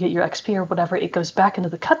ends and you get your XP or whatever, it goes back into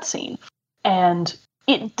the cutscene. And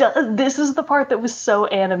this is the part that was so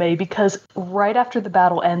anime, because right after the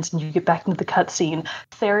battle ends and you get back into the cutscene,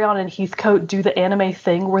 Therion and Heathcote do the anime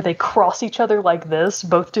thing where they cross each other like this,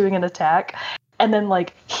 both doing an attack. And then,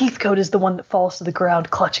 like, Heathcote is the one that falls to the ground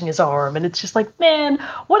clutching his arm. And it's just like, man,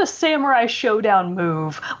 what a samurai showdown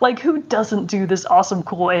move. Like, who doesn't do this awesome,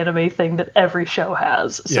 cool anime thing that every show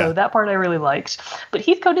has? So that part I really liked. But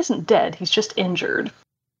Heathcote isn't dead. He's just injured.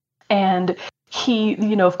 And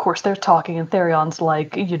he, of course, they're talking. And Therion's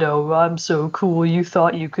like, "I'm so cool. You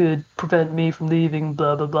thought you could prevent me from leaving,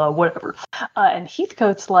 blah, blah, blah, whatever." And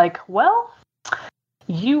Heathcote's like, "Well,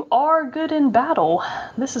 you are good in battle.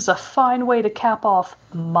 This is a fine way to cap off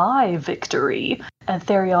my victory." And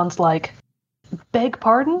Therion's like, "Beg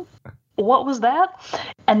pardon? what was that?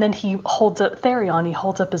 And then he holds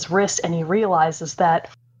up his wrist, and he realizes that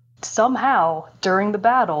somehow, during the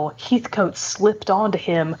battle, Heathcote slipped onto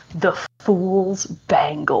him the Fool's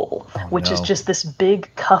Bangle, which is just this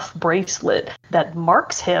big cuff bracelet that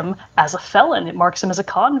marks him as a felon. It marks him as a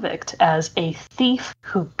convict, as a thief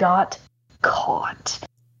who got caught.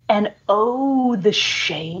 And oh, the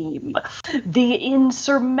shame, the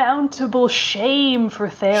insurmountable shame for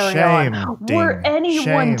Tharion. Were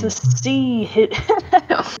anyone to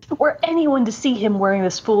see him wearing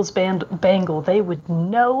this fool's bangle, they would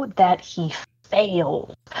know that he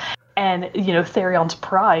failed. And, Tharion's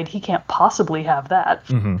pride, he can't possibly have that.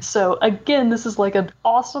 Mm-hmm. So, again, this is like an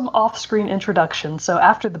awesome off-screen introduction. So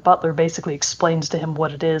after the butler basically explains to him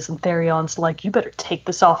what it is, and Tharion's like, you better take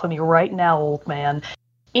this off of me right now, old man.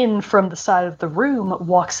 In from the side of the room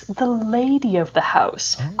walks the lady of the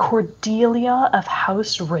house, Cordelia of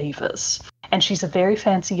House Ravus. And she's a very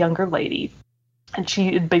fancy younger lady. And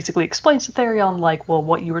she basically explains to Tharion, like, well,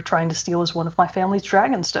 what you were trying to steal is one of my family's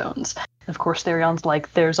dragonstones. And of course, Tharion's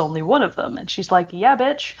like, there's only one of them. And she's like, yeah,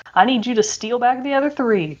 bitch, I need you to steal back the other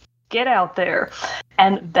 3. Get out there.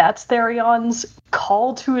 And that's Tharion's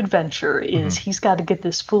call to adventure, is he's got to get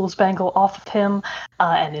this fool's bangle off of him.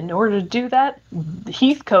 And in order to do that,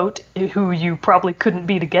 Heathcote, who you probably couldn't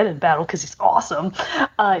beat again in battle because he's awesome,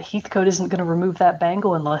 Heathcote isn't going to remove that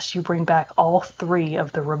bangle unless you bring back all 3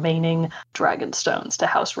 of the remaining Dragonstones to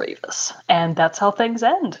House Ravus. And that's how things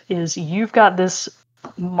end, is you've got this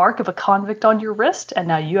mark of a convict on your wrist, and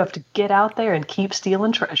now you have to get out there and keep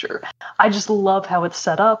stealing treasure. I just love how it's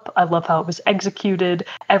set up. I love how it was executed.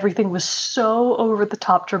 Everything was so over the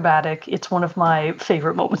top dramatic. It's one of my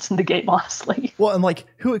favorite moments in the game, honestly. Well, and like,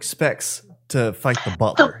 who expects to fight the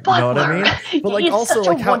butler? You know what I mean? But like, it's also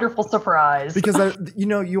such a wonderful surprise. Because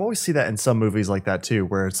you always see that in some movies like that too,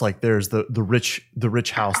 where it's like there's the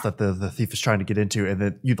rich house that the thief is trying to get into, and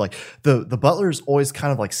then you'd like the butler is always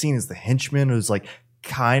kind of like seen as the henchman who's like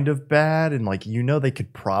kind of bad, and like, they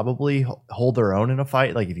could probably hold their own in a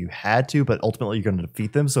fight, like if you had to, but ultimately you're going to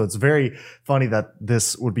defeat them. So it's very funny that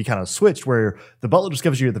this would be kind of switched, where the butler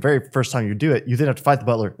discovers you the very first time you do it. You then have to fight the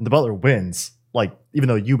butler, and the butler wins. Like, even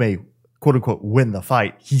though you may quote unquote win the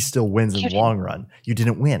fight, he still wins in the long run. You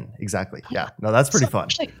didn't win. Exactly. Yeah. No, that's pretty fun.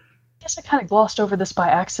 Actually, I guess I kind of glossed over this by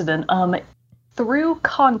accident. Through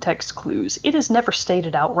context clues, it is never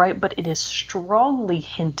stated outright, but it is strongly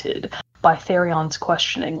hinted by Tharion's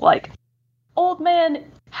questioning, like, old man,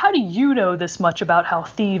 how do you know this much about how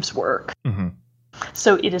thieves work? Mm-hmm.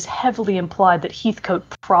 So it is heavily implied that Heathcote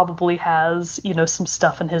probably has, some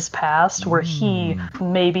stuff in his past where he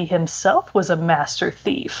maybe himself was a master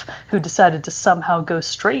thief who decided to somehow go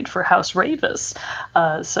straight for House Ravus.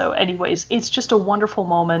 So anyways, it's just a wonderful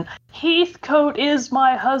moment. Heathcote is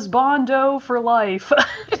my husbando for life.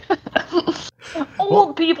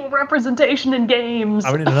 Old people representation in games.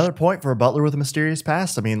 I mean, another point for a butler with a mysterious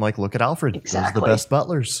past. I mean, like, look at Alfred. Exactly. Those are the best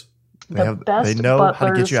butlers. They know how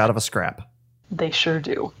to get you out of a scrap. They sure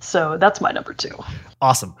do. So that's my number 2.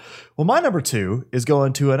 Awesome. Well, my number 2 is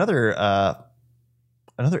going to another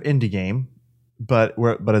indie game, but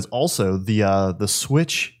is also the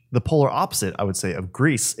switch, the polar opposite, I would say, of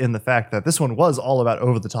Grease, in the fact that this one was all about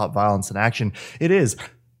over the top violence and action. It is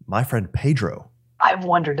My Friend Pedro. I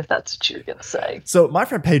wondered if that's what you were going to say. So My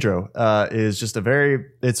Friend Pedro is just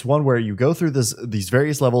it's one where you go through these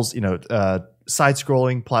various levels,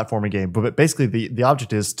 side-scrolling platforming game. But basically the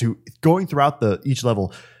object is to going throughout each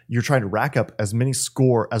level, you're trying to rack up as much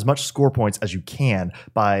score points as you can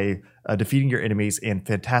by defeating your enemies in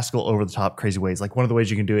fantastical, over-the-top, crazy ways. Like, one of the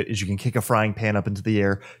ways you can do it is you can kick a frying pan up into the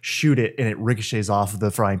air, shoot it, and it ricochets off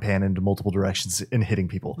the frying pan into multiple directions and hitting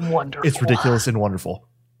people. Wonderful. It's ridiculous and wonderful.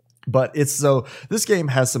 But this game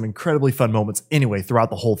has some incredibly fun moments anyway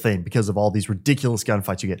throughout the whole thing because of all these ridiculous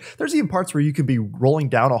gunfights you get. There's even parts where you can be rolling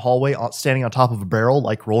down a hallway, standing on top of a barrel,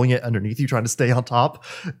 like rolling it underneath you, trying to stay on top,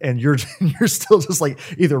 and you're still just like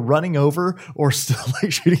either running over or still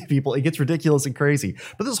like shooting people. It gets ridiculous and crazy.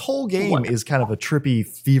 But this whole game is kind of a trippy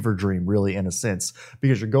fever dream, really, in a sense,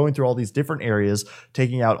 because you're going through all these different areas,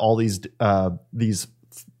 taking out all these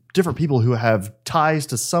different people who have ties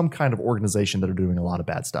to some kind of organization that are doing a lot of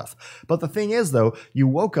bad stuff. But the thing is, though, you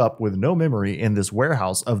woke up with no memory in this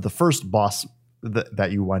warehouse of the first boss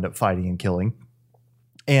that you wind up fighting and killing.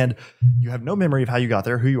 And you have no memory of how you got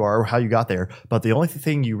there, who you are, or how you got there. But the only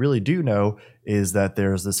thing you really do know is that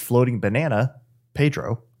there's this floating banana,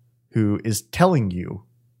 Pedro, who is telling you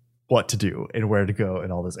what to do and where to go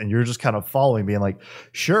and all this. And you're just kind of following, being like,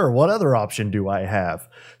 sure, what other option do I have?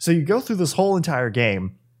 So you go through this whole entire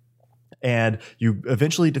game. And you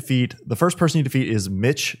eventually defeat, the first person you defeat is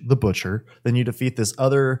Mitch the Butcher. Then you defeat this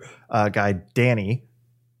other guy, Danny,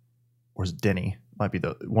 or is it Denny? Might be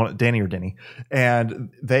the one, Danny or Denny.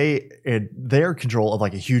 And they're in control of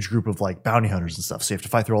like a huge group of like bounty hunters and stuff. So you have to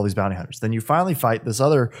fight through all these bounty hunters. Then you finally fight this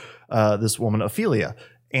other, this woman, Ophelia.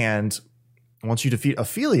 And once you defeat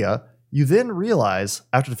Ophelia, you then realize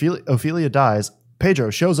after Ophelia dies,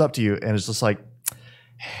 Pedro shows up to you and is just like,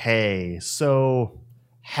 hey, so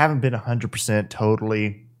haven't been 100%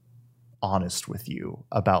 totally honest with you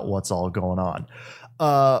about what's all going on.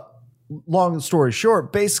 Long story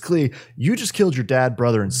short, basically, you just killed your dad,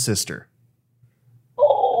 brother, and sister.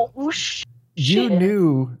 Oh, shit. You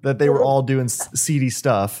knew that they were all doing seedy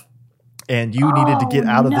stuff, and you needed to get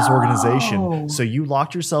out of this organization. So you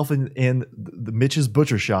locked yourself in the Mitch's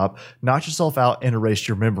butcher shop, knocked yourself out, and erased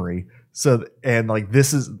your memory. So in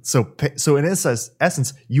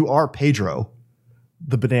essence, you are Pedro,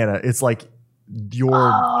 the banana. It's like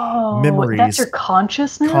your memories. That's your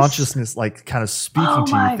consciousness? Consciousness, like kind of speaking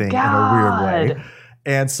to you thing in a weird way.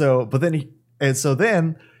 And so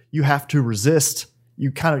then you have to resist.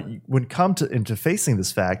 You kind of, when come into facing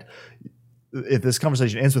this fact, if this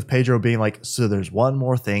conversation ends with Pedro being like, so there's one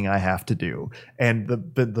more thing I have to do. And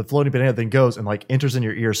the floating banana then goes and like enters in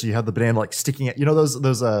your ear. So you have the banana like sticking at, you know,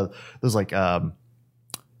 those like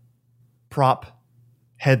prop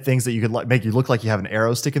head things that you could like make you look like you have an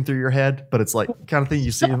arrow sticking through your head, but it's like kind of thing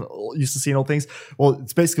you see used to see in old things. Well,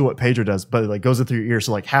 it's basically what Pedro does, but it like goes in through your ear.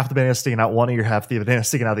 So like half the banana sticking out one ear, half the banana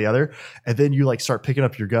sticking out the other. And then you like start picking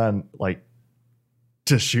up your gun, like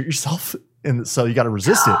to shoot yourself. And so you got to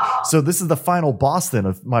resist it. So this is the final boss then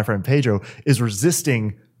of my friend Pedro, is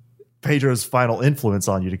resisting Pedro's final influence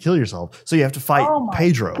on you to kill yourself. So you have to fight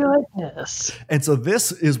Pedro. Goodness. And so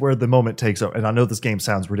this is where the moment takes over. And I know this game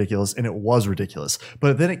sounds ridiculous, and it was ridiculous.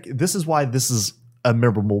 But then this is why this is a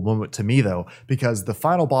memorable moment to me, though, because the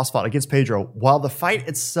final boss fight against Pedro, while the fight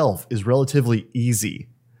itself is relatively easy,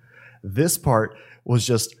 this part was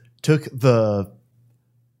just took the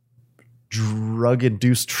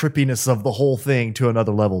drug-induced trippiness of the whole thing to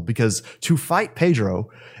another level, because to fight Pedro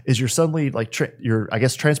is you're suddenly like you're I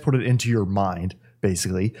guess transported into your mind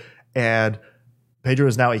basically, and Pedro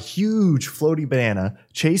is now a huge floating banana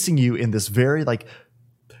chasing you in this very like,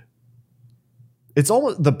 it's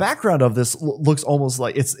almost, the background of this looks almost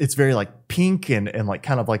like it's very like pink and like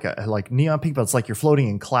kind of like a like neon pink, but it's like you're floating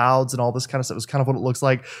in clouds and all this kind of stuff. It's kind of what it looks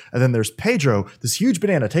like. And then there's Pedro, this huge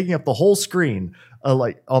banana taking up the whole screen,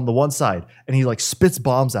 like on the one side, and he like spits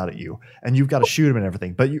bombs out at you, and you've got to shoot him and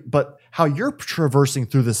everything. But how you're traversing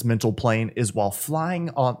through this mental plane is while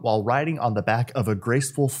riding on the back of a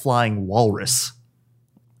graceful flying walrus.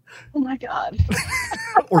 Oh my God.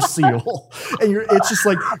 Or seal. And it's just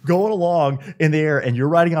like going along in the air, and you're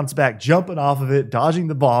riding on its back, jumping off of it, dodging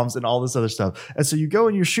the bombs and all this other stuff. And so you go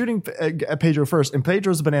and you're shooting at Pedro first, and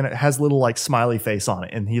Pedro's banana has little like smiley face on it.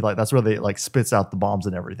 And he like, that's where they like spits out the bombs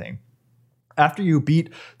and everything. After you beat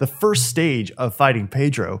the first stage of fighting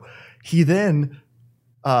Pedro, he then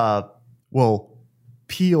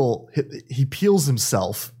he peels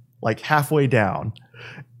himself like halfway down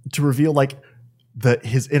to reveal like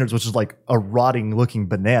his innards, which is like a rotting looking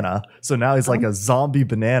banana. So now he's like a zombie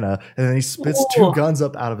banana, and then he spits two guns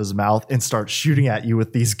up out of his mouth and starts shooting at you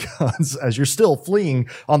with these guns as you're still fleeing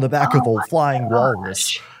on the back of a flying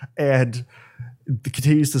walrus, and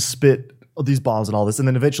continues to spit these bombs and all this. And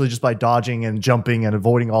then eventually, just by dodging and jumping and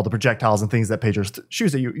avoiding all the projectiles and things that Pedro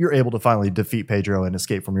shoots at you, you're able to finally defeat Pedro and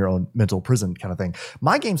escape from your own mental prison kind of thing.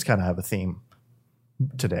 My games kind of have a theme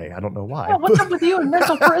today. I don't know why. Yeah, what's up with you in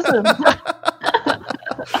mental prison?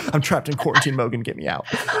 I'm trapped in quarantine mode, and get me out.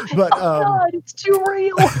 But God, it's too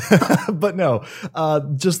real. But no,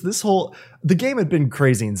 just the game had been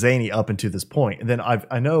crazy and zany up until this point. And then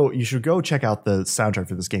I know you should go check out the soundtrack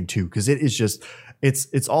for this game too, because it is just,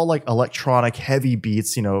 it's all like electronic heavy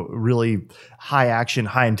beats, you know, really high action,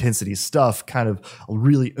 high intensity stuff, kind of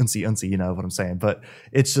really unsy, you know what I'm saying? But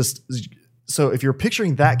it's just, so if you're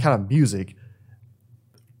picturing that kind of music,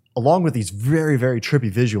 along with these very, very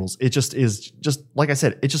trippy visuals, it just is just, like I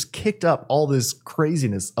said, it just kicked up all this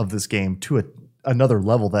craziness of this game to another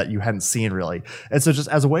level that you hadn't seen really. And so just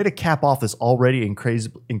as a way to cap off this already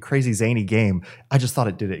crazy zany game, I just thought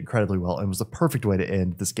it did it incredibly well, and was the perfect way to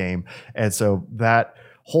end this game. And so that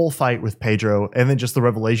whole fight with Pedro, and then just the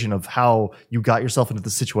revelation of how you got yourself into the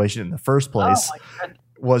situation in the first place,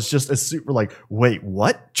 was just a super like, wait,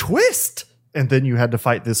 what? Twist! And then you had to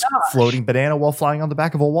fight this floating banana while flying on the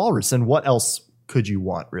back of a walrus. And what else could you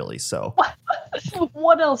want, really? So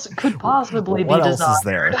what else could possibly what be else is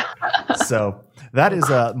there? So that is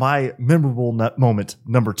my memorable moment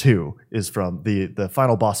number 2 is from the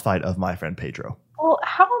final boss fight of My Friend Pedro. Well,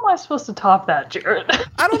 how am I supposed to top that, Jared?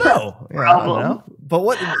 I don't know. Yeah, I don't know.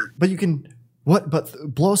 But you can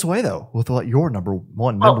blow us away though with what your number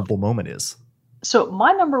 1 memorable moment is. So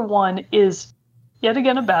my number 1 is yet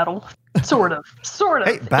again a battle. Sort of.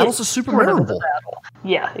 Hey, battles are super memorable.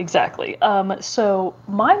 Yeah, exactly. So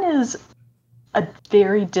mine is a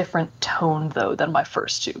very different tone though than my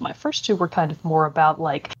first 2. My first 2 were kind of more about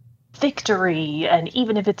like victory, and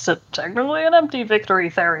even if it's technically an empty victory,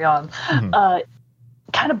 Therion,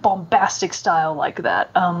 kind of bombastic style like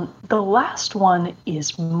that. The last one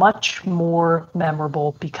is much more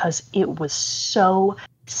memorable because it was so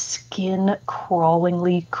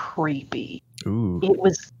skin-crawlingly creepy. Ooh. It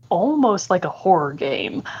was almost like a horror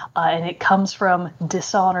game, and it comes from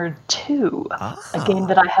Dishonored 2, a game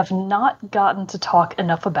that I have not gotten to talk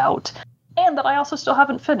enough about, and that I also still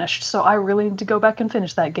haven't finished, so I really need to go back and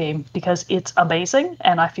finish that game, because it's amazing,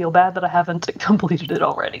 and I feel bad that I haven't completed it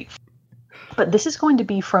already. But this is going to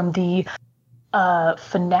be from the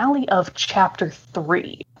finale of Chapter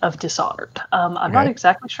 3 of Dishonored. I'm not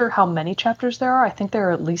exactly sure how many chapters there are. I think there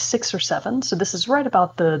are at least 6 or 7, so this is right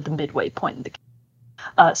about the midway point in the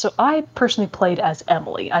game. So I personally played as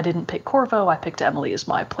Emily. I didn't pick Corvo, I picked Emily as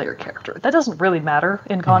my player character. That doesn't really matter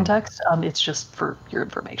in context, it's just for your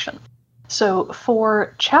information. So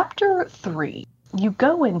for Chapter 3, you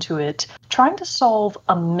go into it trying to solve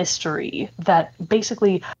a mystery that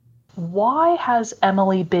basically, why has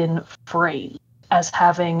Emily been framed as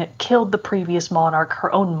having killed the previous monarch,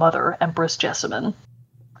 her own mother, Empress Jessamine?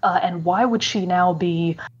 And why would she now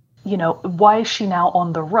be, why is she now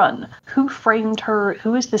on the run? Who framed her?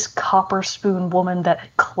 Who is this Copper Spoon woman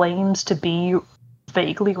that claims to be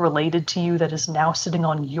vaguely related to you that is now sitting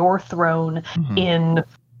on your throne in,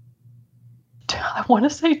 I want to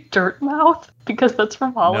say Dirtmouth, because that's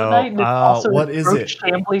from Hollow Knight. And also what is it?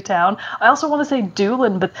 Chambly Town. I also want to say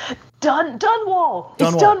Doolin, but Dunwall.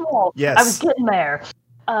 It's Dunwall. Yes. I was getting there.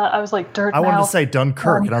 I was like, Dirtmouth. I wanted to say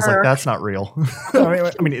Dunkirk, and I was like, that's not real.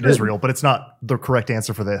 I mean, it is real, but it's not the correct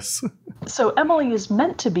answer for this. So Emily is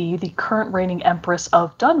meant to be the current reigning empress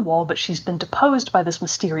of Dunwall, but she's been deposed by this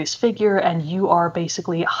mysterious figure, and you are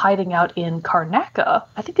basically hiding out in Karnaca.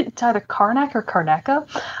 I think it's either Karnak or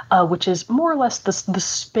Karnaca, which is more or less the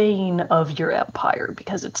Spain of your empire,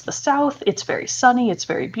 because it's the south, it's very sunny, it's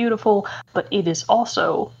very beautiful, but it is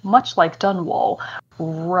also, much like Dunwall,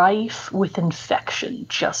 rife with infection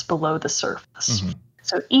just below the surface.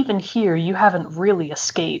 So even here, you haven't really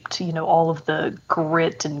escaped, all of the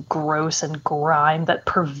grit and gross and grime that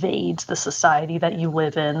pervades the society that you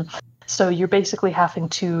live in. So you're basically having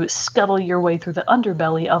to scuttle your way through the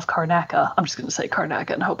underbelly of Karnaca. I'm just going to say Karnaca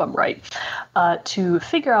and hope I'm right. To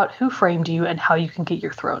figure out who framed you and how you can get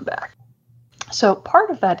your throne back. So part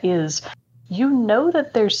of that is, you know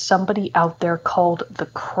that there's somebody out there called the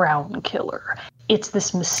Crown Killer. It's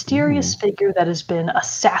this mysterious figure that has been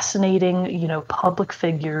assassinating, public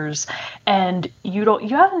figures, and you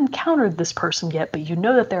haven't encountered this person yet, but you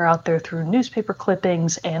know that they're out there through newspaper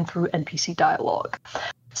clippings and through NPC dialogue.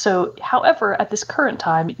 So, however, at this current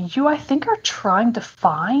time, you, I think, are trying to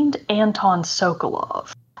find Anton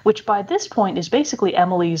Sokolov, which by this point is basically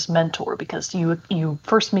Emily's mentor, because you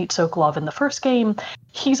first meet Sokolov in the first game.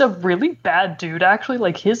 He's a really bad dude, actually.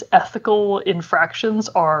 Like, his ethical infractions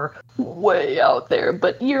are way out there.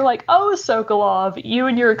 But you're like, oh, Sokolov, you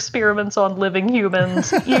and your experiments on living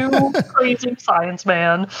humans, you crazy science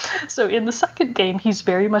man. So in the second game, he's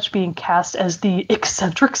very much being cast as the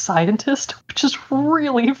eccentric scientist, which is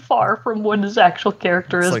really far from what his actual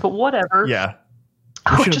character is, but whatever. Yeah.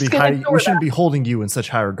 We shouldn't be holding you in such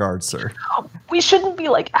high regard, sir. We shouldn't be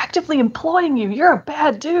actively employing you. You're a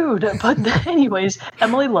bad dude. But anyways,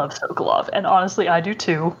 Emily loves Sokolov, and honestly, I do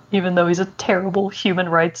too, even though he's a terrible human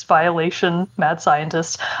rights violation mad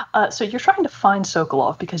scientist. So you're trying to find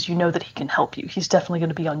Sokolov because you know that he can help you. He's definitely going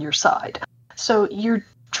to be on your side. So you're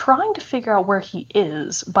trying to figure out where he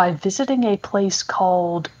is by visiting a place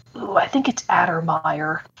called, I think it's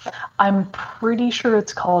Addermire. I'm pretty sure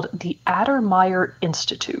it's called the Addermire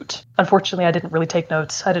Institute. Unfortunately, I didn't really take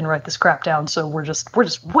notes. I didn't write this crap down, so we're just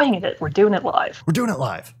winging it. We're doing it live. We're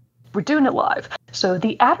doing it live. So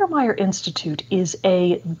the Addermire Institute is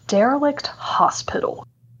a derelict hospital.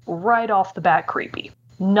 Right off the bat, creepy.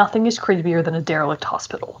 Nothing is creepier than a derelict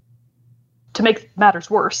hospital. To make matters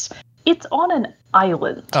worse, it's on an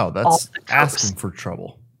island. Oh, that's asking for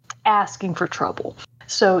trouble.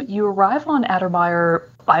 So you arrive on Addermire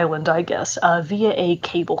Island, I guess, via a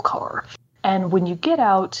cable car. And when you get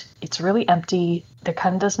out, it's really empty. There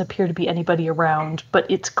kind of doesn't appear to be anybody around, but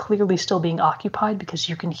it's clearly still being occupied because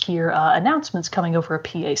you can hear announcements coming over a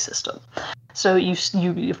PA system. So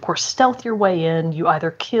you of course stealth your way in. You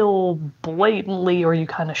either kill blatantly or you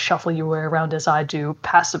kind of shuffle your way around, as I do,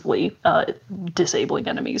 passively disabling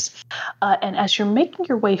enemies. And as you're making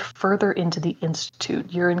your way further into the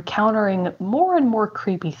Institute, you're encountering more and more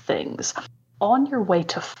creepy things on your way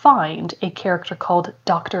to find a character called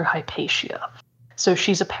Dr. Hypatia. So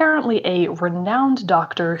she's apparently a renowned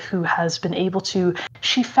doctor who has been able to...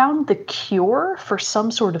 She found the cure for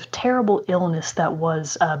some sort of terrible illness that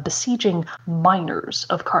was besieging miners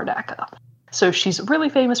of Karnaca. So she's really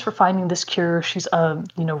famous for finding this cure. She's a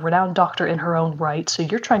renowned doctor in her own right. So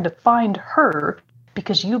you're trying to find her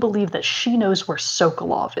because you believe that she knows where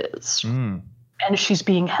Sokolov is. And she's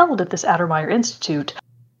being held at this Addermeyer Institute.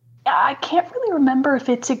 I can't really remember if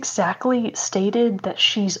it's exactly stated that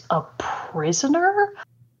she's a prisoner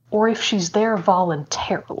or if she's there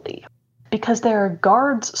voluntarily, because there are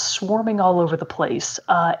guards swarming all over the place,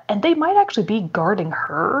 and they might actually be guarding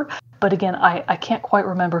her. But again, I can't quite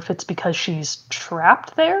remember if it's because she's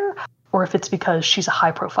trapped there or if it's because she's a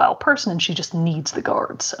high-profile person and she just needs the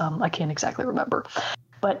guards. I can't exactly remember.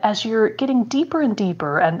 But as you're getting deeper and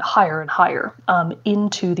deeper and higher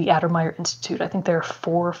into the Addermeyer Institute, I think there are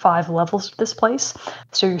 4 or 5 levels of this place.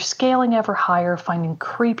 So you're scaling ever higher, finding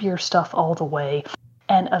creepier stuff all the way.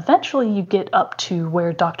 And eventually you get up to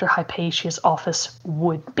where Dr. Hypatia's office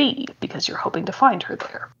would be, because you're hoping to find her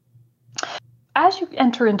there. As you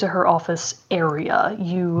enter into her office area,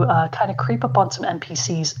 you kind of creep up on some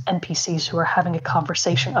NPCs who are having a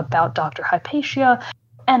conversation about Dr. Hypatia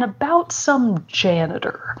and about some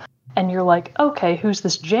janitor. And you're like, okay, who's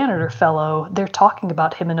this janitor fellow? They're talking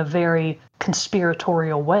about him in a very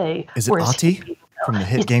conspiratorial way. Is it Ahti from the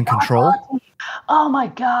hit game Control? Ahti. Oh my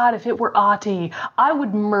god, if it were Ahti, I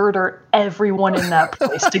would murder everyone in that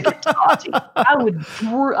place to get to Ahti. I would,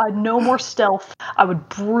 no more stealth. I would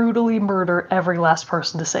brutally murder every last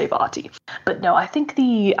person to save Ahti. But no, I think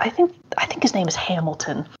his name is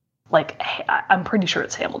Hamilton. Like, I'm pretty sure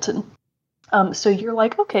it's Hamilton. So you're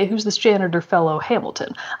like, okay, who's this janitor fellow,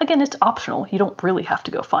 Hamilton? Again, it's optional. You don't really have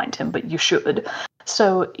to go find him, but you should.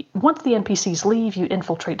 So once the NPCs leave, you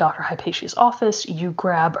infiltrate Dr. Hypatia's office. You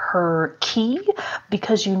grab her key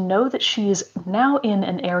because you know that she is now in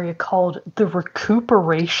an area called the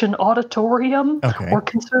Recuperation Auditorium or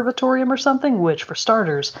Conservatorium or something, which, for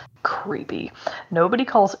starters, creepy. Nobody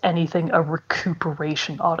calls anything a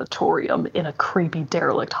Recuperation Auditorium in a creepy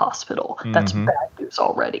derelict hospital. That's bad news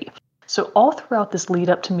already. So all throughout this lead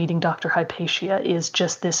up to meeting Dr. Hypatia is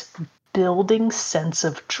just this building sense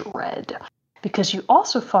of dread. Because you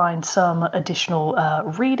also find some additional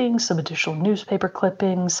readings, some additional newspaper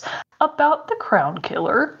clippings about the Crown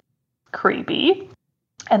Killer. Creepy.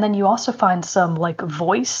 And then you also find some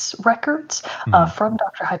voice records from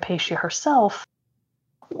Dr. Hypatia herself,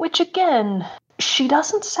 which again, she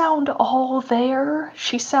doesn't sound all there.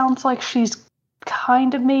 She sounds like she's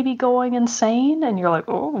kind of maybe going insane, and you're like,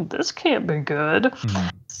 oh, this can't be good.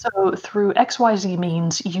 So through XYZ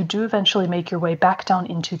means, you do eventually make your way back down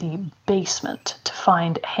into the basement to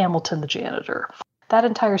find Hamilton the janitor. That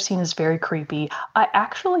entire scene is very creepy. I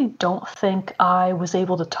actually don't think I was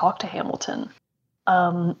able to talk to Hamilton.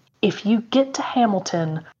 If you get to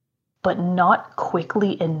Hamilton, but not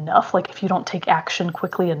quickly enough, if you don't take action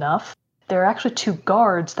quickly enough, there are actually 2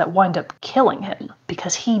 guards that wind up killing him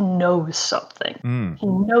because he knows something. He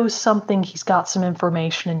knows something, he's got some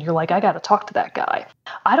information, and you're like, I gotta talk to that guy.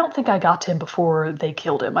 I don't think I got to him before they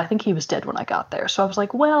killed him. I think he was dead when I got there. So I was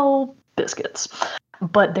like, well, biscuits.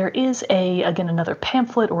 But there is another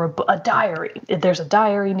pamphlet or a diary. There's a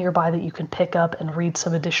diary nearby that you can pick up and read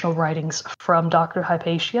some additional writings from Dr.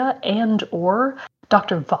 Hypatia and or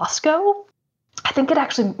Dr. Vasco. I think it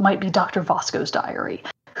actually might be Dr. Vasco's diary,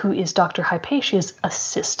 who is Dr. Hypatia's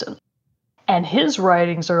assistant. And his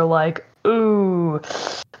writings are like, ooh,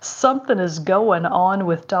 something is going on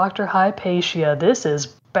with Dr. Hypatia. This is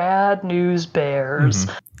bad news bears.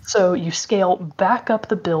 So you scale back up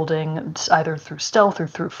the building, either through stealth or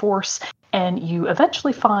through force, and you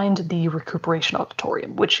eventually find the Recuperation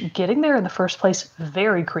Auditorium, which, getting there in the first place,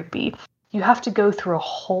 very creepy. You have to go through a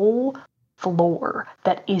whole floor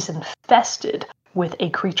that is infested with a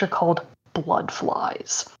creature called blood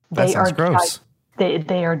flies. That sounds gross.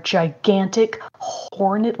 They are gigantic,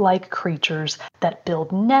 hornet-like creatures that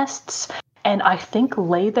build nests and I think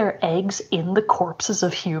lay their eggs in the corpses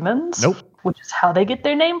of humans. Nope. Which is how they get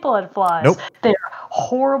their name, blood flies. Nope. They're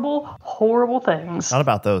horrible, horrible things. Not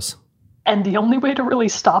about those. And the only way to really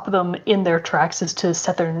stop them in their tracks is to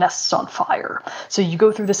set their nests on fire. So you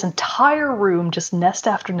go through this entire room, just nest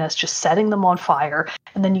after nest, just setting them on fire.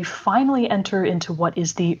 And then you finally enter into what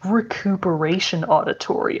is the recuperation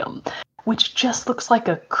auditorium, which just looks like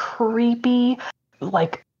a creepy,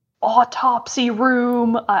 like, autopsy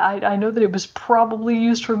room. I know that it was probably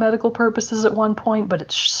used for medical purposes at one point, but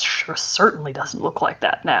it sure certainly doesn't look like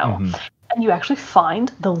that now. Mm-hmm. And you actually find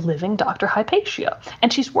the living Dr. Hypatia.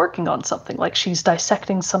 And she's working on something, like she's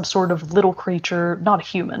dissecting some sort of little creature, not a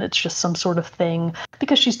human, it's just some sort of thing,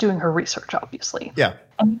 because she's doing her research, obviously. Yeah.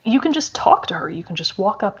 And you can just talk to her. You can just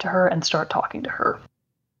walk up to her and start talking to her.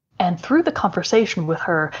 And through the conversation with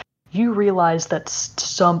her, you realize that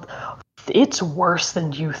it's worse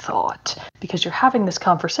than you thought, because you're having this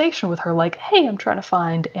conversation with her like, hey, I'm trying to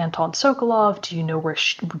find Anton Sokolov. Do you know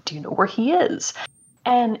where he is?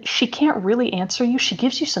 And she can't really answer you. She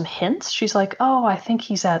gives you some hints. She's like, oh, I think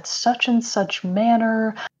he's at such and such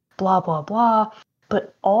manor, blah, blah, blah.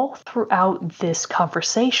 But all throughout this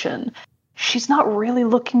conversation, she's not really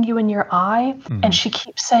looking you in your eye. Mm-hmm. And she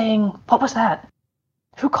keeps saying, what was that?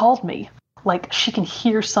 Who called me? Like, she can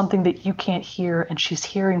hear something that you can't hear, and she's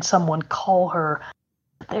hearing someone call her.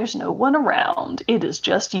 There's no one around. It is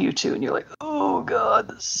just you two. And you're like, oh, God,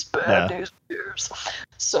 this is bad news.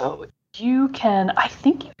 So I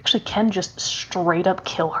think you actually can just straight up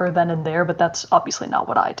kill her then and there, but that's obviously not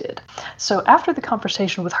what I did. So after the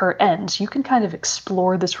conversation with her ends, you can kind of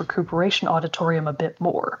explore this recuperation auditorium a bit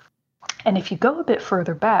more. And if you go a bit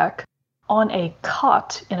further back, on a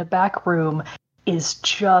cot in a back room is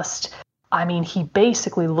just, he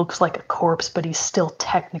basically looks like a corpse, but he's still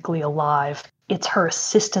technically alive. It's her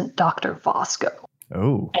assistant, Dr. Vasco.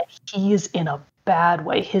 Oh. And he is in a bad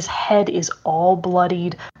way. His head is all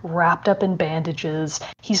bloodied, wrapped up in bandages.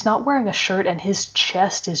 He's not wearing a shirt, and his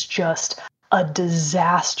chest is just a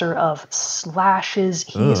disaster of slashes.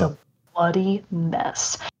 He's a bloody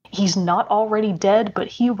mess. He's not already dead, but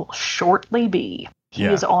he will shortly be. He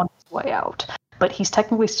is on his way out. But he's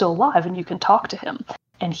technically still alive, and you can talk to him.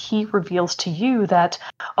 And he reveals to you that,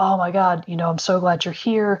 oh my God, I'm so glad you're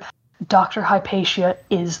here. Dr. Hypatia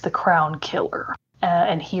is the crown killer.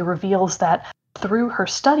 And he reveals that through her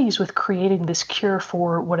studies with creating this cure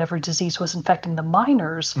for whatever disease was infecting the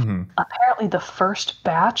miners, apparently the first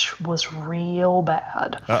batch was real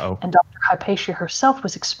bad. Uh-oh. And Dr. Hypatia herself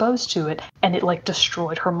was exposed to it, and it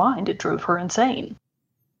destroyed her mind. It drove her insane,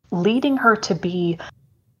 leading her to be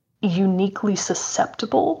uniquely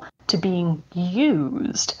susceptible to being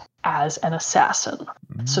used as an assassin.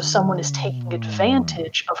 So someone is taking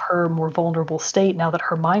advantage of her more vulnerable state now that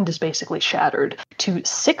her mind is basically shattered, to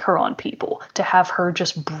sick her on people, to have her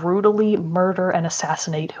just brutally murder and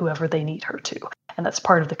assassinate whoever they need her to. And that's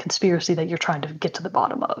part of the conspiracy that you're trying to get to the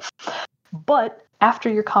bottom of. But after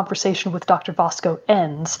your conversation with Dr. Vasco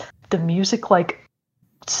ends, the music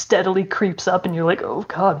steadily creeps up, and you're like, oh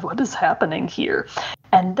God, what is happening here?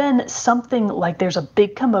 And then something there's a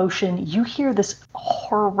big commotion. You hear this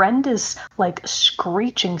horrendous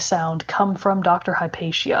screeching sound come from Dr.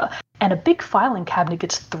 Hypatia, and a big filing cabinet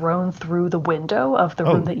gets thrown through the window of the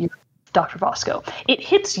room that you're Dr. Vasco. It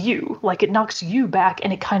hits you, it knocks you back,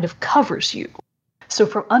 and it kind of covers you. So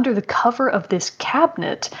from under the cover of this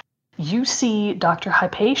cabinet, you see Dr.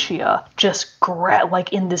 Hypatia just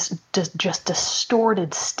in this just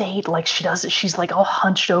distorted state, she's all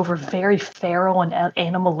hunched over, very feral and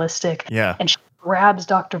animalistic. Yeah. And she grabs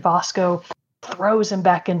Dr. Vasco, throws him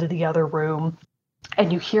back into the other room,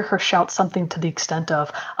 and you hear her shout something to the extent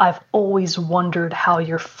of, I've always wondered how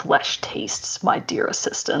your flesh tastes, my dear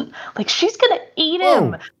assistant. She's gonna eat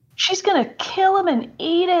him. She's going to kill him and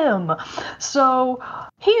eat him. So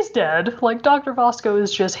he's dead. Dr. Vasco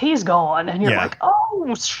is he's gone. And you're like,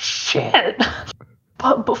 oh, shit.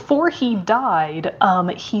 But before he died,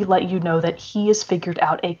 he let you know that he has figured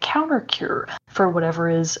out a counter cure for whatever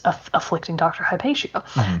is afflicting Dr. Hypatia.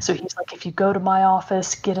 So he's like, if you go to my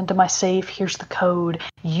office, get into my safe, here's the code,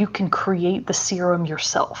 you can create the serum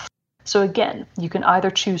yourself. So again, you can either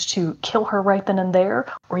choose to kill her right then and there,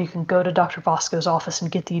 or you can go to Dr. Vasco's office and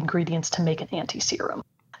get the ingredients to make an anti-serum.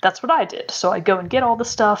 That's what I did. So I go and get all the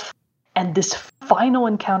stuff, and this final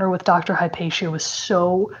encounter with Dr. Hypatia was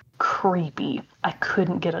so creepy, I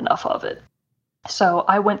couldn't get enough of it. So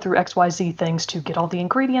I went through XYZ things to get all the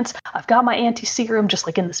ingredients. I've got my anti-serum just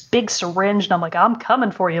in this big syringe, and I'm like, I'm coming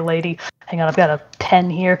for you, lady. Hang on, I've got a pen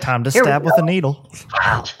here. Time to stab with a needle.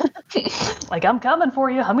 I'm coming for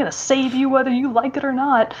you. I'm going to save you whether you like it or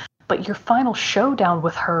not. But your final showdown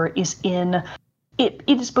with her is it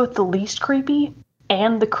is both the least creepy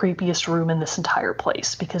and the creepiest room in this entire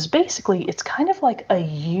place. Because basically, it's kind of like a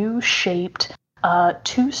U-shaped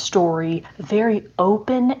two-story, very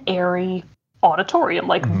open, airy auditorium.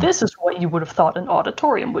 Like, this is what you would have thought an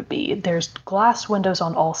auditorium would be. There's glass windows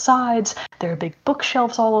on all sides. There are big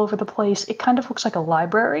bookshelves all over the place. It kind of looks like a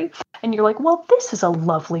library. And you're like, well, this is a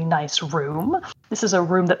lovely, nice room. This is a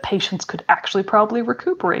room that patients could actually probably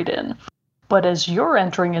recuperate in. But as you're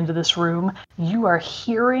entering into this room, you are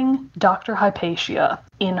hearing Dr. Hypatia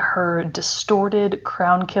in her distorted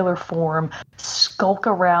crown killer form skulk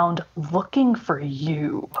around looking for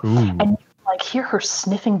you. And you like hear her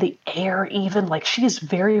sniffing the air even, like she is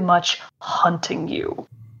very much hunting you.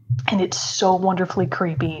 And it's so wonderfully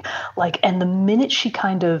creepy. Like, and the minute she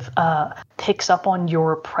kind of picks up on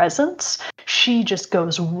your presence, she just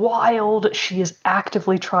goes wild. She is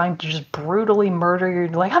actively trying to just brutally murder you. You're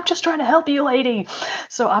like, I'm just trying to help you, lady.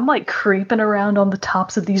 So I'm like creeping around on the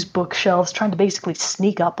tops of these bookshelves, trying to basically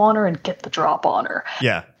sneak up on her and get the drop on her.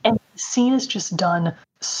 Yeah. And the scene is just done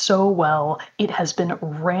so well. It has been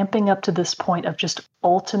ramping up to this point of just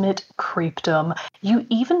ultimate creepdom. You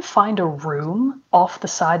even find a room off the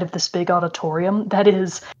side of this big auditorium that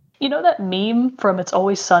is, you know, that meme from It's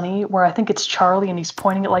Always Sunny where I think it's Charlie and he's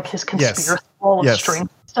pointing at like his conspiracy wall of string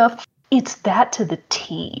stuff. It's that to the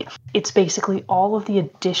T. It's basically all of the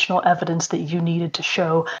additional evidence that you needed to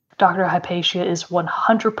show Dr. Hypatia is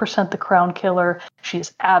 100% the crown killer. She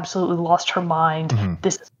has absolutely lost her mind.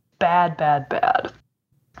 This is bad, bad, bad.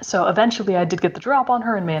 So eventually I did get the drop on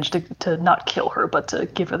her and managed to not kill her, but to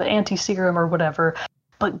give her the anti-serum or whatever.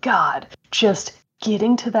 But God, just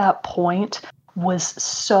getting to that point was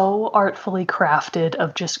so artfully crafted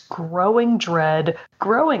of just growing dread,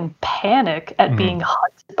 growing panic at being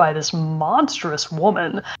hunted by this monstrous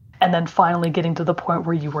woman, and then finally getting to the point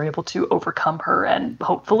where you were able to overcome her and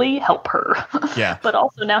hopefully help her. Yeah. But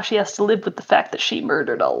also now she has to live with the fact that she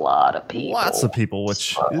murdered a lot of people. Lots of people,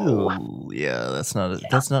 which that's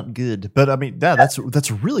not good. But I mean,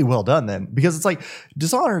 that's really well done then, because it's like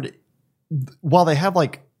Dishonored, while they have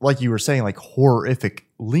like you were saying, like horrific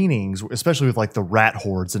leanings, especially with like the rat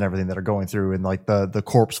hordes and everything that are going through, and like the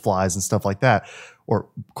corpse flies and stuff like that, or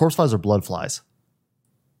corpse flies or blood flies.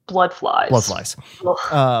 Blood flies.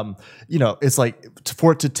 You know, it's like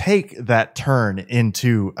for it to take that turn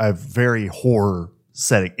into a very horror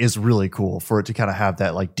setting is really cool. For it to kind of have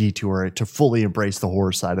that like detour to fully embrace the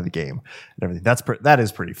horror side of the game and everything. That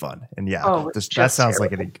is pretty fun. And that sounds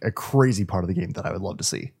terrible. Like a crazy part of the game that I would love to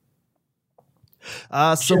see.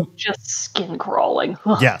 Just skin crawling.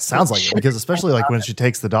 Yeah, sounds like it, because especially like when she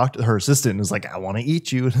takes the doctor, her assistant, and is like, "I want to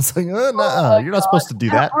eat you," and it's like, "No, you're not supposed to do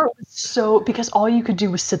that." So because all you could do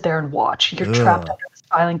was sit there and watch. You're trapped under this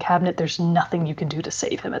filing cabinet. There's nothing you can do to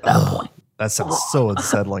save him at that point. That sounds so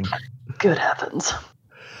unsettling. Good heavens!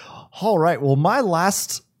 All right. Well, my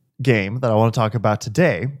last game that I want to talk about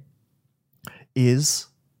today is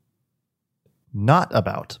not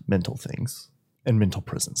about mental things and mental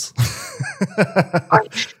prisons.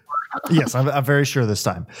 Yes, I'm very sure this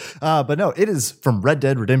time. But no, it is from Red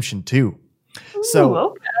Dead Redemption 2.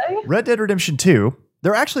 So Red Dead Redemption 2,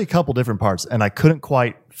 there are actually a couple different parts, and I couldn't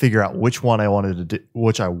quite figure out which one I wanted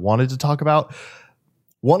to talk about.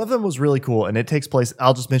 One of them was really cool, and it takes place,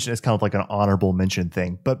 I'll just mention it's kind of like an honorable mention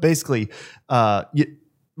thing. But basically,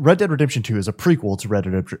 Red Dead Redemption 2 is a prequel to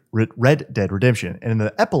Red Dead Redemption. And in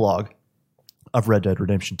the epilogue of Red Dead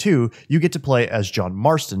Redemption 2, you get to play as John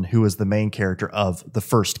Marston, who is the main character of the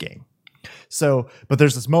first game. So, but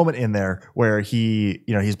there's this moment in there where he's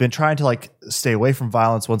been trying to like stay away from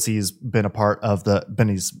violence once he's been a part of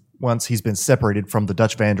once he's been separated from the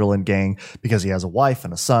Dutch Van der Linde gang, because he has a wife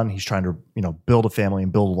and a son. He's trying to, build a family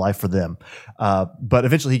and build a life for them. But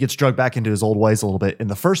eventually he gets dragged back into his old ways a little bit. In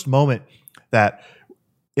the first moment that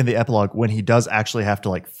in the epilogue, when he does actually have to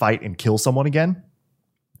like fight and kill someone again,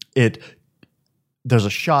 there's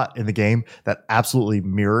a shot in the game that absolutely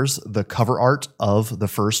mirrors the cover art of the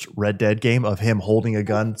first Red Dead game, of him holding a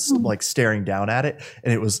gun, like staring down at it.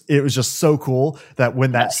 And it was just so cool that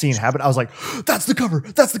when that scene happened, I was like, that's the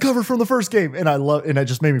cover from the first game. And it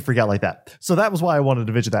just made me freak out like that. So that was why I wanted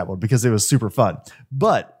to visit that one, because it was super fun.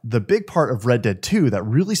 But the big part of Red Dead 2 that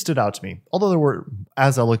really stood out to me, although there were,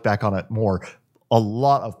 as I look back on it more, a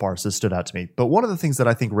lot of parts that stood out to me. But one of the things that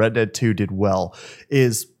I think Red Dead 2 did well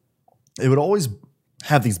is it would always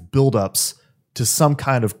have these buildups to some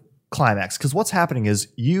kind of climax. Because what's happening is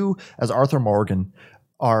you, as Arthur Morgan,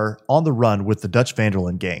 are on the run with the Dutch Van der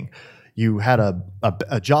Linde gang. you had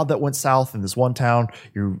a job that went south in this one town.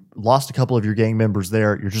 You lost a couple of your gang members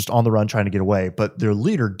there. You're just on the run trying to get away. But their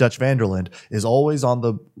leader, Dutch van der Linde, is always on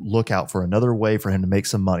the lookout for another way for him to make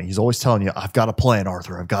some money. He's always telling you, I've got a plan,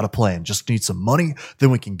 Arthur. I've got a plan. Just need some money.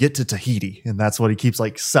 Then we can get to Tahiti. And that's what he keeps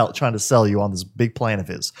like trying to sell you on this big plan of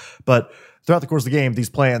his. But throughout the course of the game, these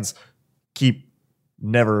plans keep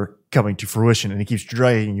never coming to fruition, and he keeps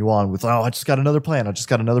dragging you on with, I just got another plan. I just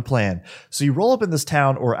got another plan. So you roll up in this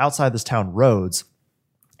town or outside this town roads.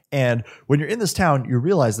 And when you're in this town, you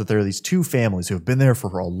realize that there are these two families who have been there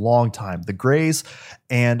for a long time, the Greys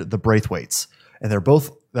and the Braithwaites. And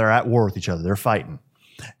they're at war with each other. They're fighting.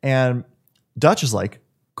 And Dutch is like,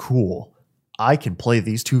 cool. I can play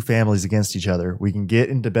these two families against each other. We can get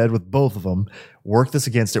into bed with both of them, work this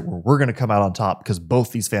against it where we're going to come out on top because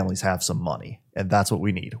both these families have some money. And that's what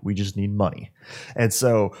we need. We just need money. And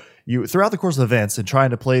so throughout the course of events and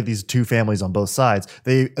trying to play these two families on both sides,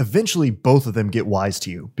 they eventually, both of them get wise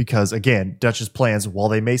to you because, again, Dutch's plans, while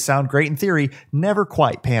they may sound great in theory, never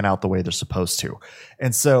quite pan out the way they're supposed to.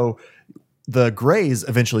 And so the Greys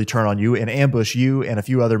eventually turn on you and ambush you and a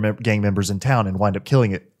few other gang members in town and wind up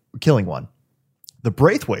killing one. The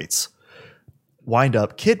Braithwaites wind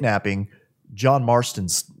up kidnapping John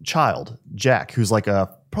Marston's child, Jack, who's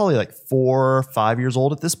probably 4 or 5 years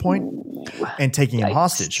old at this point, and taking him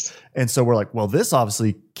hostage. And so we're like, well, this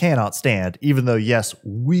obviously cannot stand, even though, yes,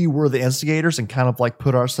 we were the instigators and kind of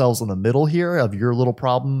put ourselves in the middle here of your little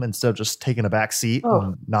problem instead of just taking a back seat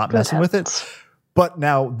and not messing with it. But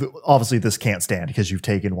now, obviously, this can't stand because you've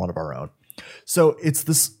taken one of our own. So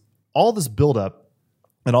it's all this buildup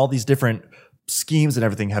and all these different schemes and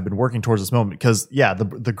everything have been working towards this moment because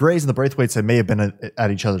the Greys and the Braithwaites may have been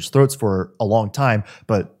at each other's throats for a long time,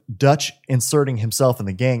 but Dutch inserting himself and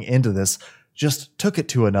the gang into this just took it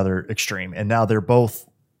to another extreme. And now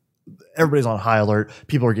everybody's on high alert.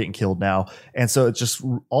 People are getting killed now. And so it just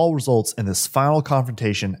all results in this final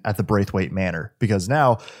confrontation at the Braithwaite Manor because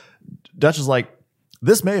now Dutch is like,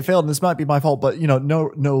 this may have failed and this might be my fault, but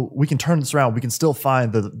no, we can turn this around. We can still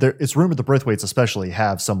find it's rumored the Braithwaites especially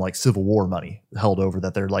have some Civil War money held over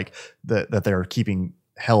that they're that they're keeping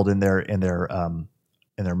held in their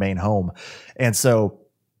main home. And so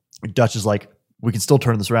Dutch is like, we can still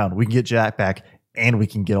turn this around. We can get Jack back and we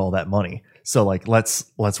can get all that money. So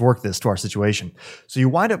let's work this to our situation. So you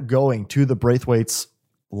wind up going to the Braithwaites'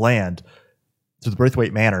 land, to the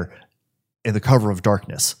Braithwaite Manor in the cover of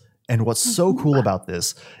darkness. And what's so cool about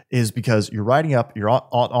this is because you're riding up, you're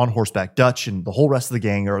on horseback, Dutch and the whole rest of the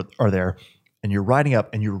gang are there, and you're riding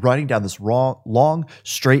up and you're riding down this long,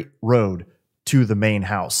 straight road to the main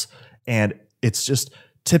house. And it's just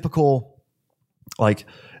typical,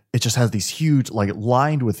 it just has these huge,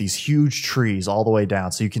 lined with these huge trees all the way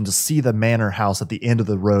down. So you can just see the manor house at the end of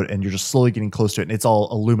the road and you're just slowly getting close to it. And it's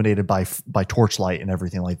all illuminated by torchlight and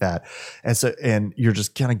everything like that. And you're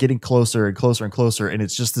just kind of getting closer and closer and closer. And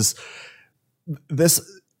it's just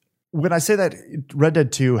this, when I say that Red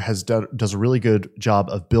Dead 2 does a really good job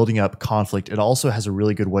of building up conflict, it also has a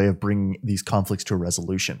really good way of bringing these conflicts to a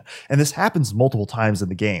resolution. And this happens multiple times in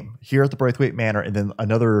the game here at the Braithwaite Manor. And then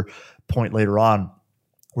another point later on,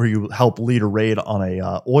 where you help lead a raid on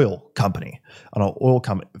a oil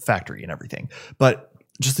factory and everything. But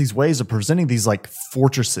just these ways of presenting these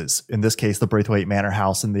fortresses, in this case, the Braithwaite Manor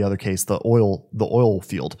house, in the other case, the oil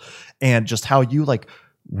field, and just how you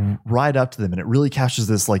ride up to them. And it really captures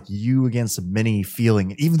this you against many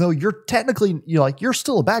feeling, even though you're technically, you're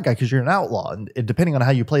still a bad guy because you're an outlaw. And depending on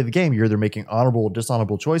how you play the game, you're either making honorable or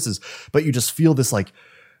dishonorable choices, but you just feel this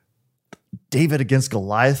David against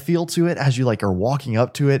Goliath feel to it as you are walking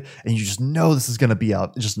up to it, and you just know this is going to be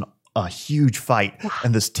a huge fight,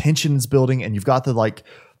 and this tension is building, and you've got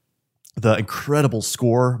the incredible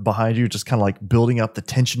score behind you, just kind of building up the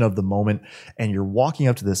tension of the moment, and you're walking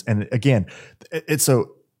up to this, and again,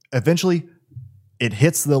 eventually it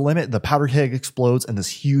hits the limit, the powder keg explodes, and this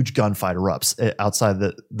huge gunfight erupts outside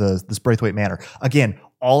this Braithwaite Manor. Again,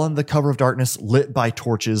 all in the cover of darkness, lit by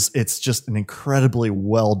torches. It's just an incredibly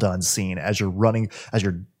well done scene as you're running, as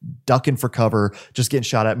you're ducking for cover, just getting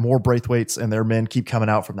shot at. More Braithwaites and their men keep coming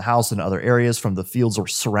out from the house and other areas, from the fields or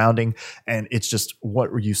surrounding. And it's just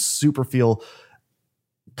what you super feel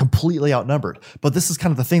completely outnumbered. But this is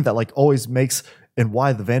kind of the thing that always makes, and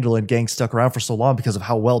why the van der Linde gang stuck around for so long, because of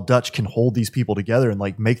how well Dutch can hold these people together and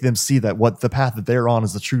make them see that what the path that they're on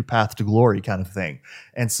is the true path to glory kind of thing.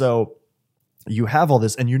 And so you have all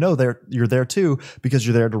this, and you're there too because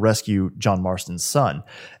you're there to rescue John Marston's son.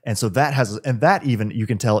 And so that even you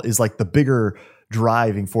can tell is the bigger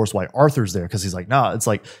driving force why Arthur's there, because he's nah, it's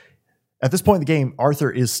at this point in the game,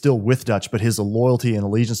 Arthur is still with Dutch, but his loyalty and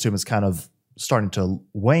allegiance to him is kind of starting to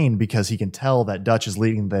wane because he can tell that Dutch is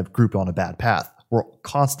leading the group on a bad path. We're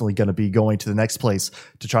constantly going to be going to the next place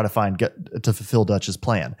to try to to fulfill Dutch's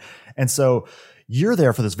plan. And so you're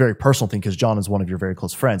there for this very personal thing because John is one of your very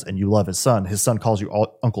close friends and you love his son. His son calls you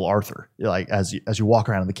Uncle Arthur, like as you walk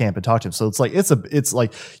around in the camp and talk to him. So it's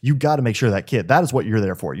like you got to make sure that is what you're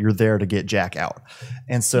there for. You're there to get Jack out.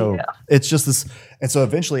 And so it's just this. And so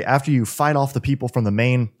eventually after you fight off the people from the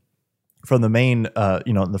main, in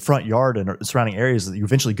the front yard and surrounding areas, that you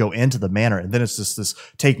eventually go into the manor. And then it's just this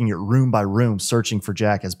taking it room by room, searching for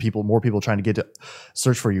Jack as more people trying to get to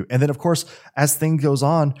search for you. And then of course, as things goes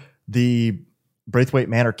on, the Braithwaite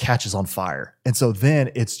Manor catches on fire. And so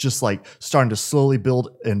then it's just like starting to slowly build,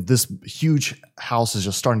 and this huge house is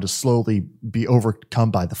just starting to slowly be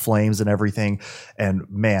overcome by the flames and everything. And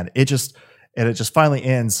man, it just finally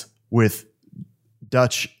ends with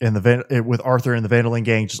Dutch and with Arthur and the Van der Linde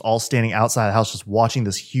gang just all standing outside the house, just watching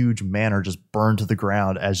this huge manor just burn to the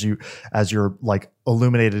ground as you're like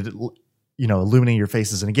illuminating your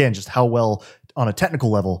faces. And again, just how well on a technical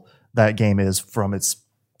level that game is from its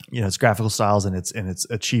graphical styles and its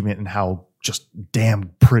achievement and how just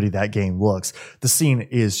damn pretty that game looks. The scene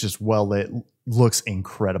is just well lit, looks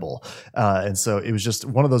incredible. And so it was just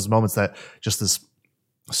one of those moments that just this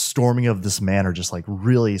storming of this manor just like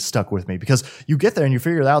really stuck with me, because you get there and you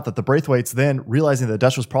figure out that the Braithwaites, then realizing that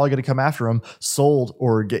Dutch was probably going to come after him, sold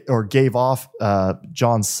or gave off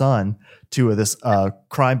John's son to this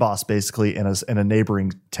crime boss basically in a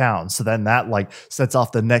neighboring town. So then that like sets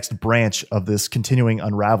off the next branch of this continuing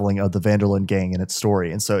unraveling of the Van der Linde gang and its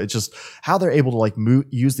story. And so it's just how they're able to like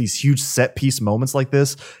use these huge set piece moments like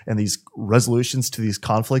this and these resolutions to these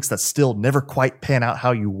conflicts that still never quite pan out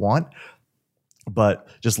how you want, but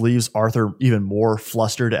just leaves Arthur even more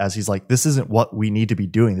flustered as he's like, this isn't what we need to be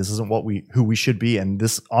doing. This isn't who we should be. And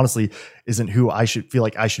this honestly isn't who I should feel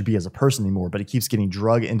like I should be as a person anymore. But he keeps getting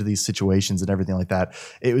drugged into these situations and everything like that.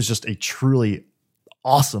 It was just a truly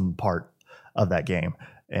awesome part of that game.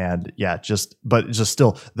 And yeah, but just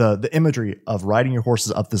still the imagery of riding your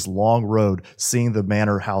horses up this long road, seeing the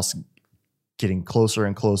manor house getting closer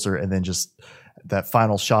and closer, and then just that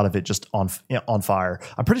final shot of it just on fire.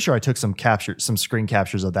 I'm pretty sure I took some screen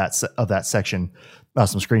captures of that section,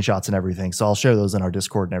 some screenshots and everything. So I'll share those in our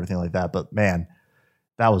Discord and everything like that. But man,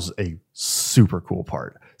 that was a super cool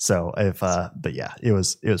part. So but yeah, it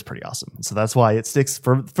was pretty awesome. So that's why it sticks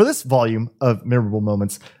for this volume of memorable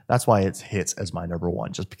moments. That's why it hits as my number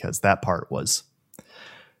one, just because that part was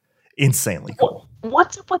insanely cool.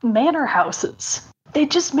 What's up with manor houses? They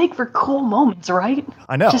just make for cool moments, right?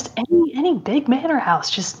 I know. Just any big manor house,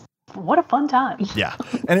 just what a fun time. Yeah.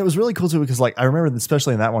 And it was really cool too, because like I remember,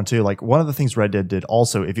 especially in that one too, like one of the things Red Dead did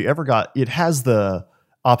also, if you ever it has the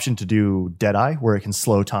option to do Deadeye, where it can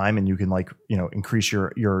slow time and you can like, increase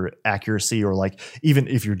your accuracy, or like even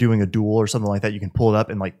if you're doing a duel or something like that, you can pull it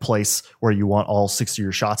up and like place where you want all 6 of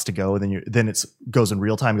your shots to go. And then it goes in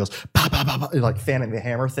real time. It goes pop, pop, pop, pop, like fanning the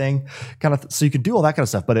hammer thing kind of. So you can do all that kind of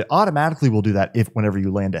stuff, but it automatically will do that whenever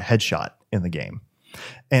you land a headshot in the game.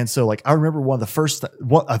 And so like, I remember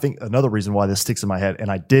I think another reason why this sticks in my head,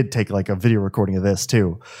 and I did take like a video recording of this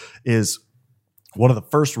too, is one of the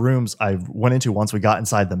first rooms I went into once we got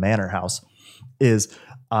inside the manor house is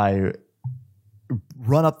I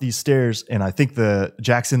run up these stairs, and I think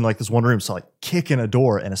Jack's in like this one room. So I like kick in a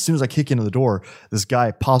door. And as soon as I kick into the door, this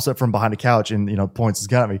guy pops up from behind a couch and, points his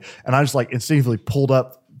gun at me. And I just like instinctively pulled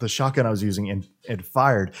up the shotgun I was using and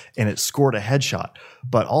fired, and it scored a headshot.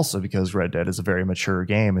 But also because Red Dead is a very mature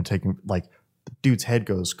game, and taking like the dude's head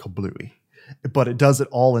goes kablooey, but it does it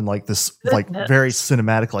all in like this like very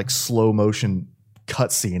cinematic, like slow motion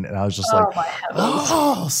cutscene, and I was just it's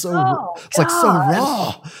like so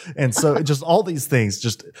raw. And so it just all these things,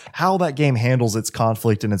 just how that game handles its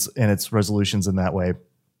conflict and its resolutions in that way,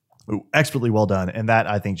 expertly well done. And that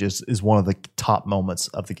I think just is one of the top moments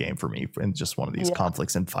of the game for me, and just one of these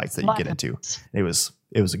conflicts and fights that you get into. It was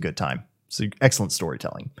a good time. So excellent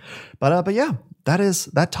storytelling. But yeah,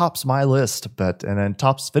 that tops my list. And then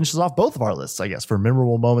finishes off both of our lists, I guess, for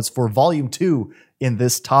memorable moments for Volume 2 in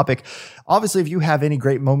this topic. Obviously, if you have any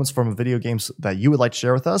great moments from video games that you would like to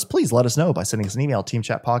share with us, please let us know by sending us an email,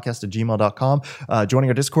 teamchatpodcast@gmail.com, joining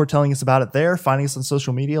our Discord, telling us about it there, finding us on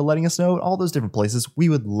social media, letting us know, all those different places. We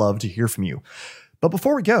would love to hear from you. But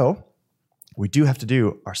before we go, we do have to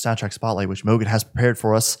do our soundtrack spotlight, which Mogan has prepared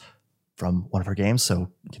for us from one of our games. So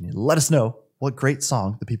can you let us know what great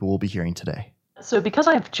song the people will be hearing today? So because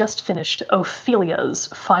I've just finished Ophelia's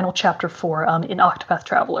final chapter 4 in Octopath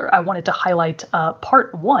Traveler, I wanted to highlight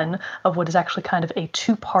part 1 of what is actually kind of a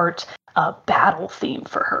 2-part battle theme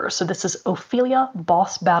for her. So this is Ophelia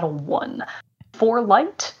Boss Battle 1. For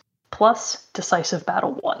Light plus Decisive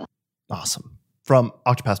Battle 1. Awesome. From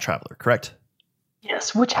Octopath Traveler, correct?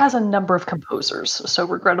 Yes, which has a number of composers. So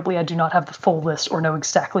regrettably, I do not have the full list or know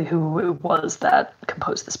exactly who it was that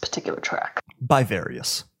composed this particular track. By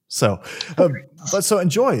various. So, so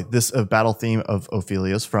enjoy this battle theme of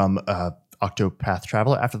Ophelia's from Octopath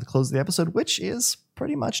Traveler after the close of the episode, which is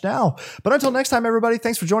pretty much now. But until next time, everybody,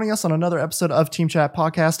 thanks for joining us on another episode of Team Chat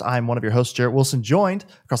Podcast. I'm one of your hosts, Jarrett Wilson, joined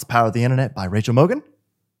across the power of the internet by Rachel Mogan.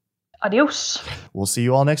 Adios. We'll see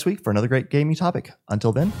you all next week for another great gaming topic.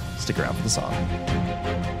 Until then, stick around for the song.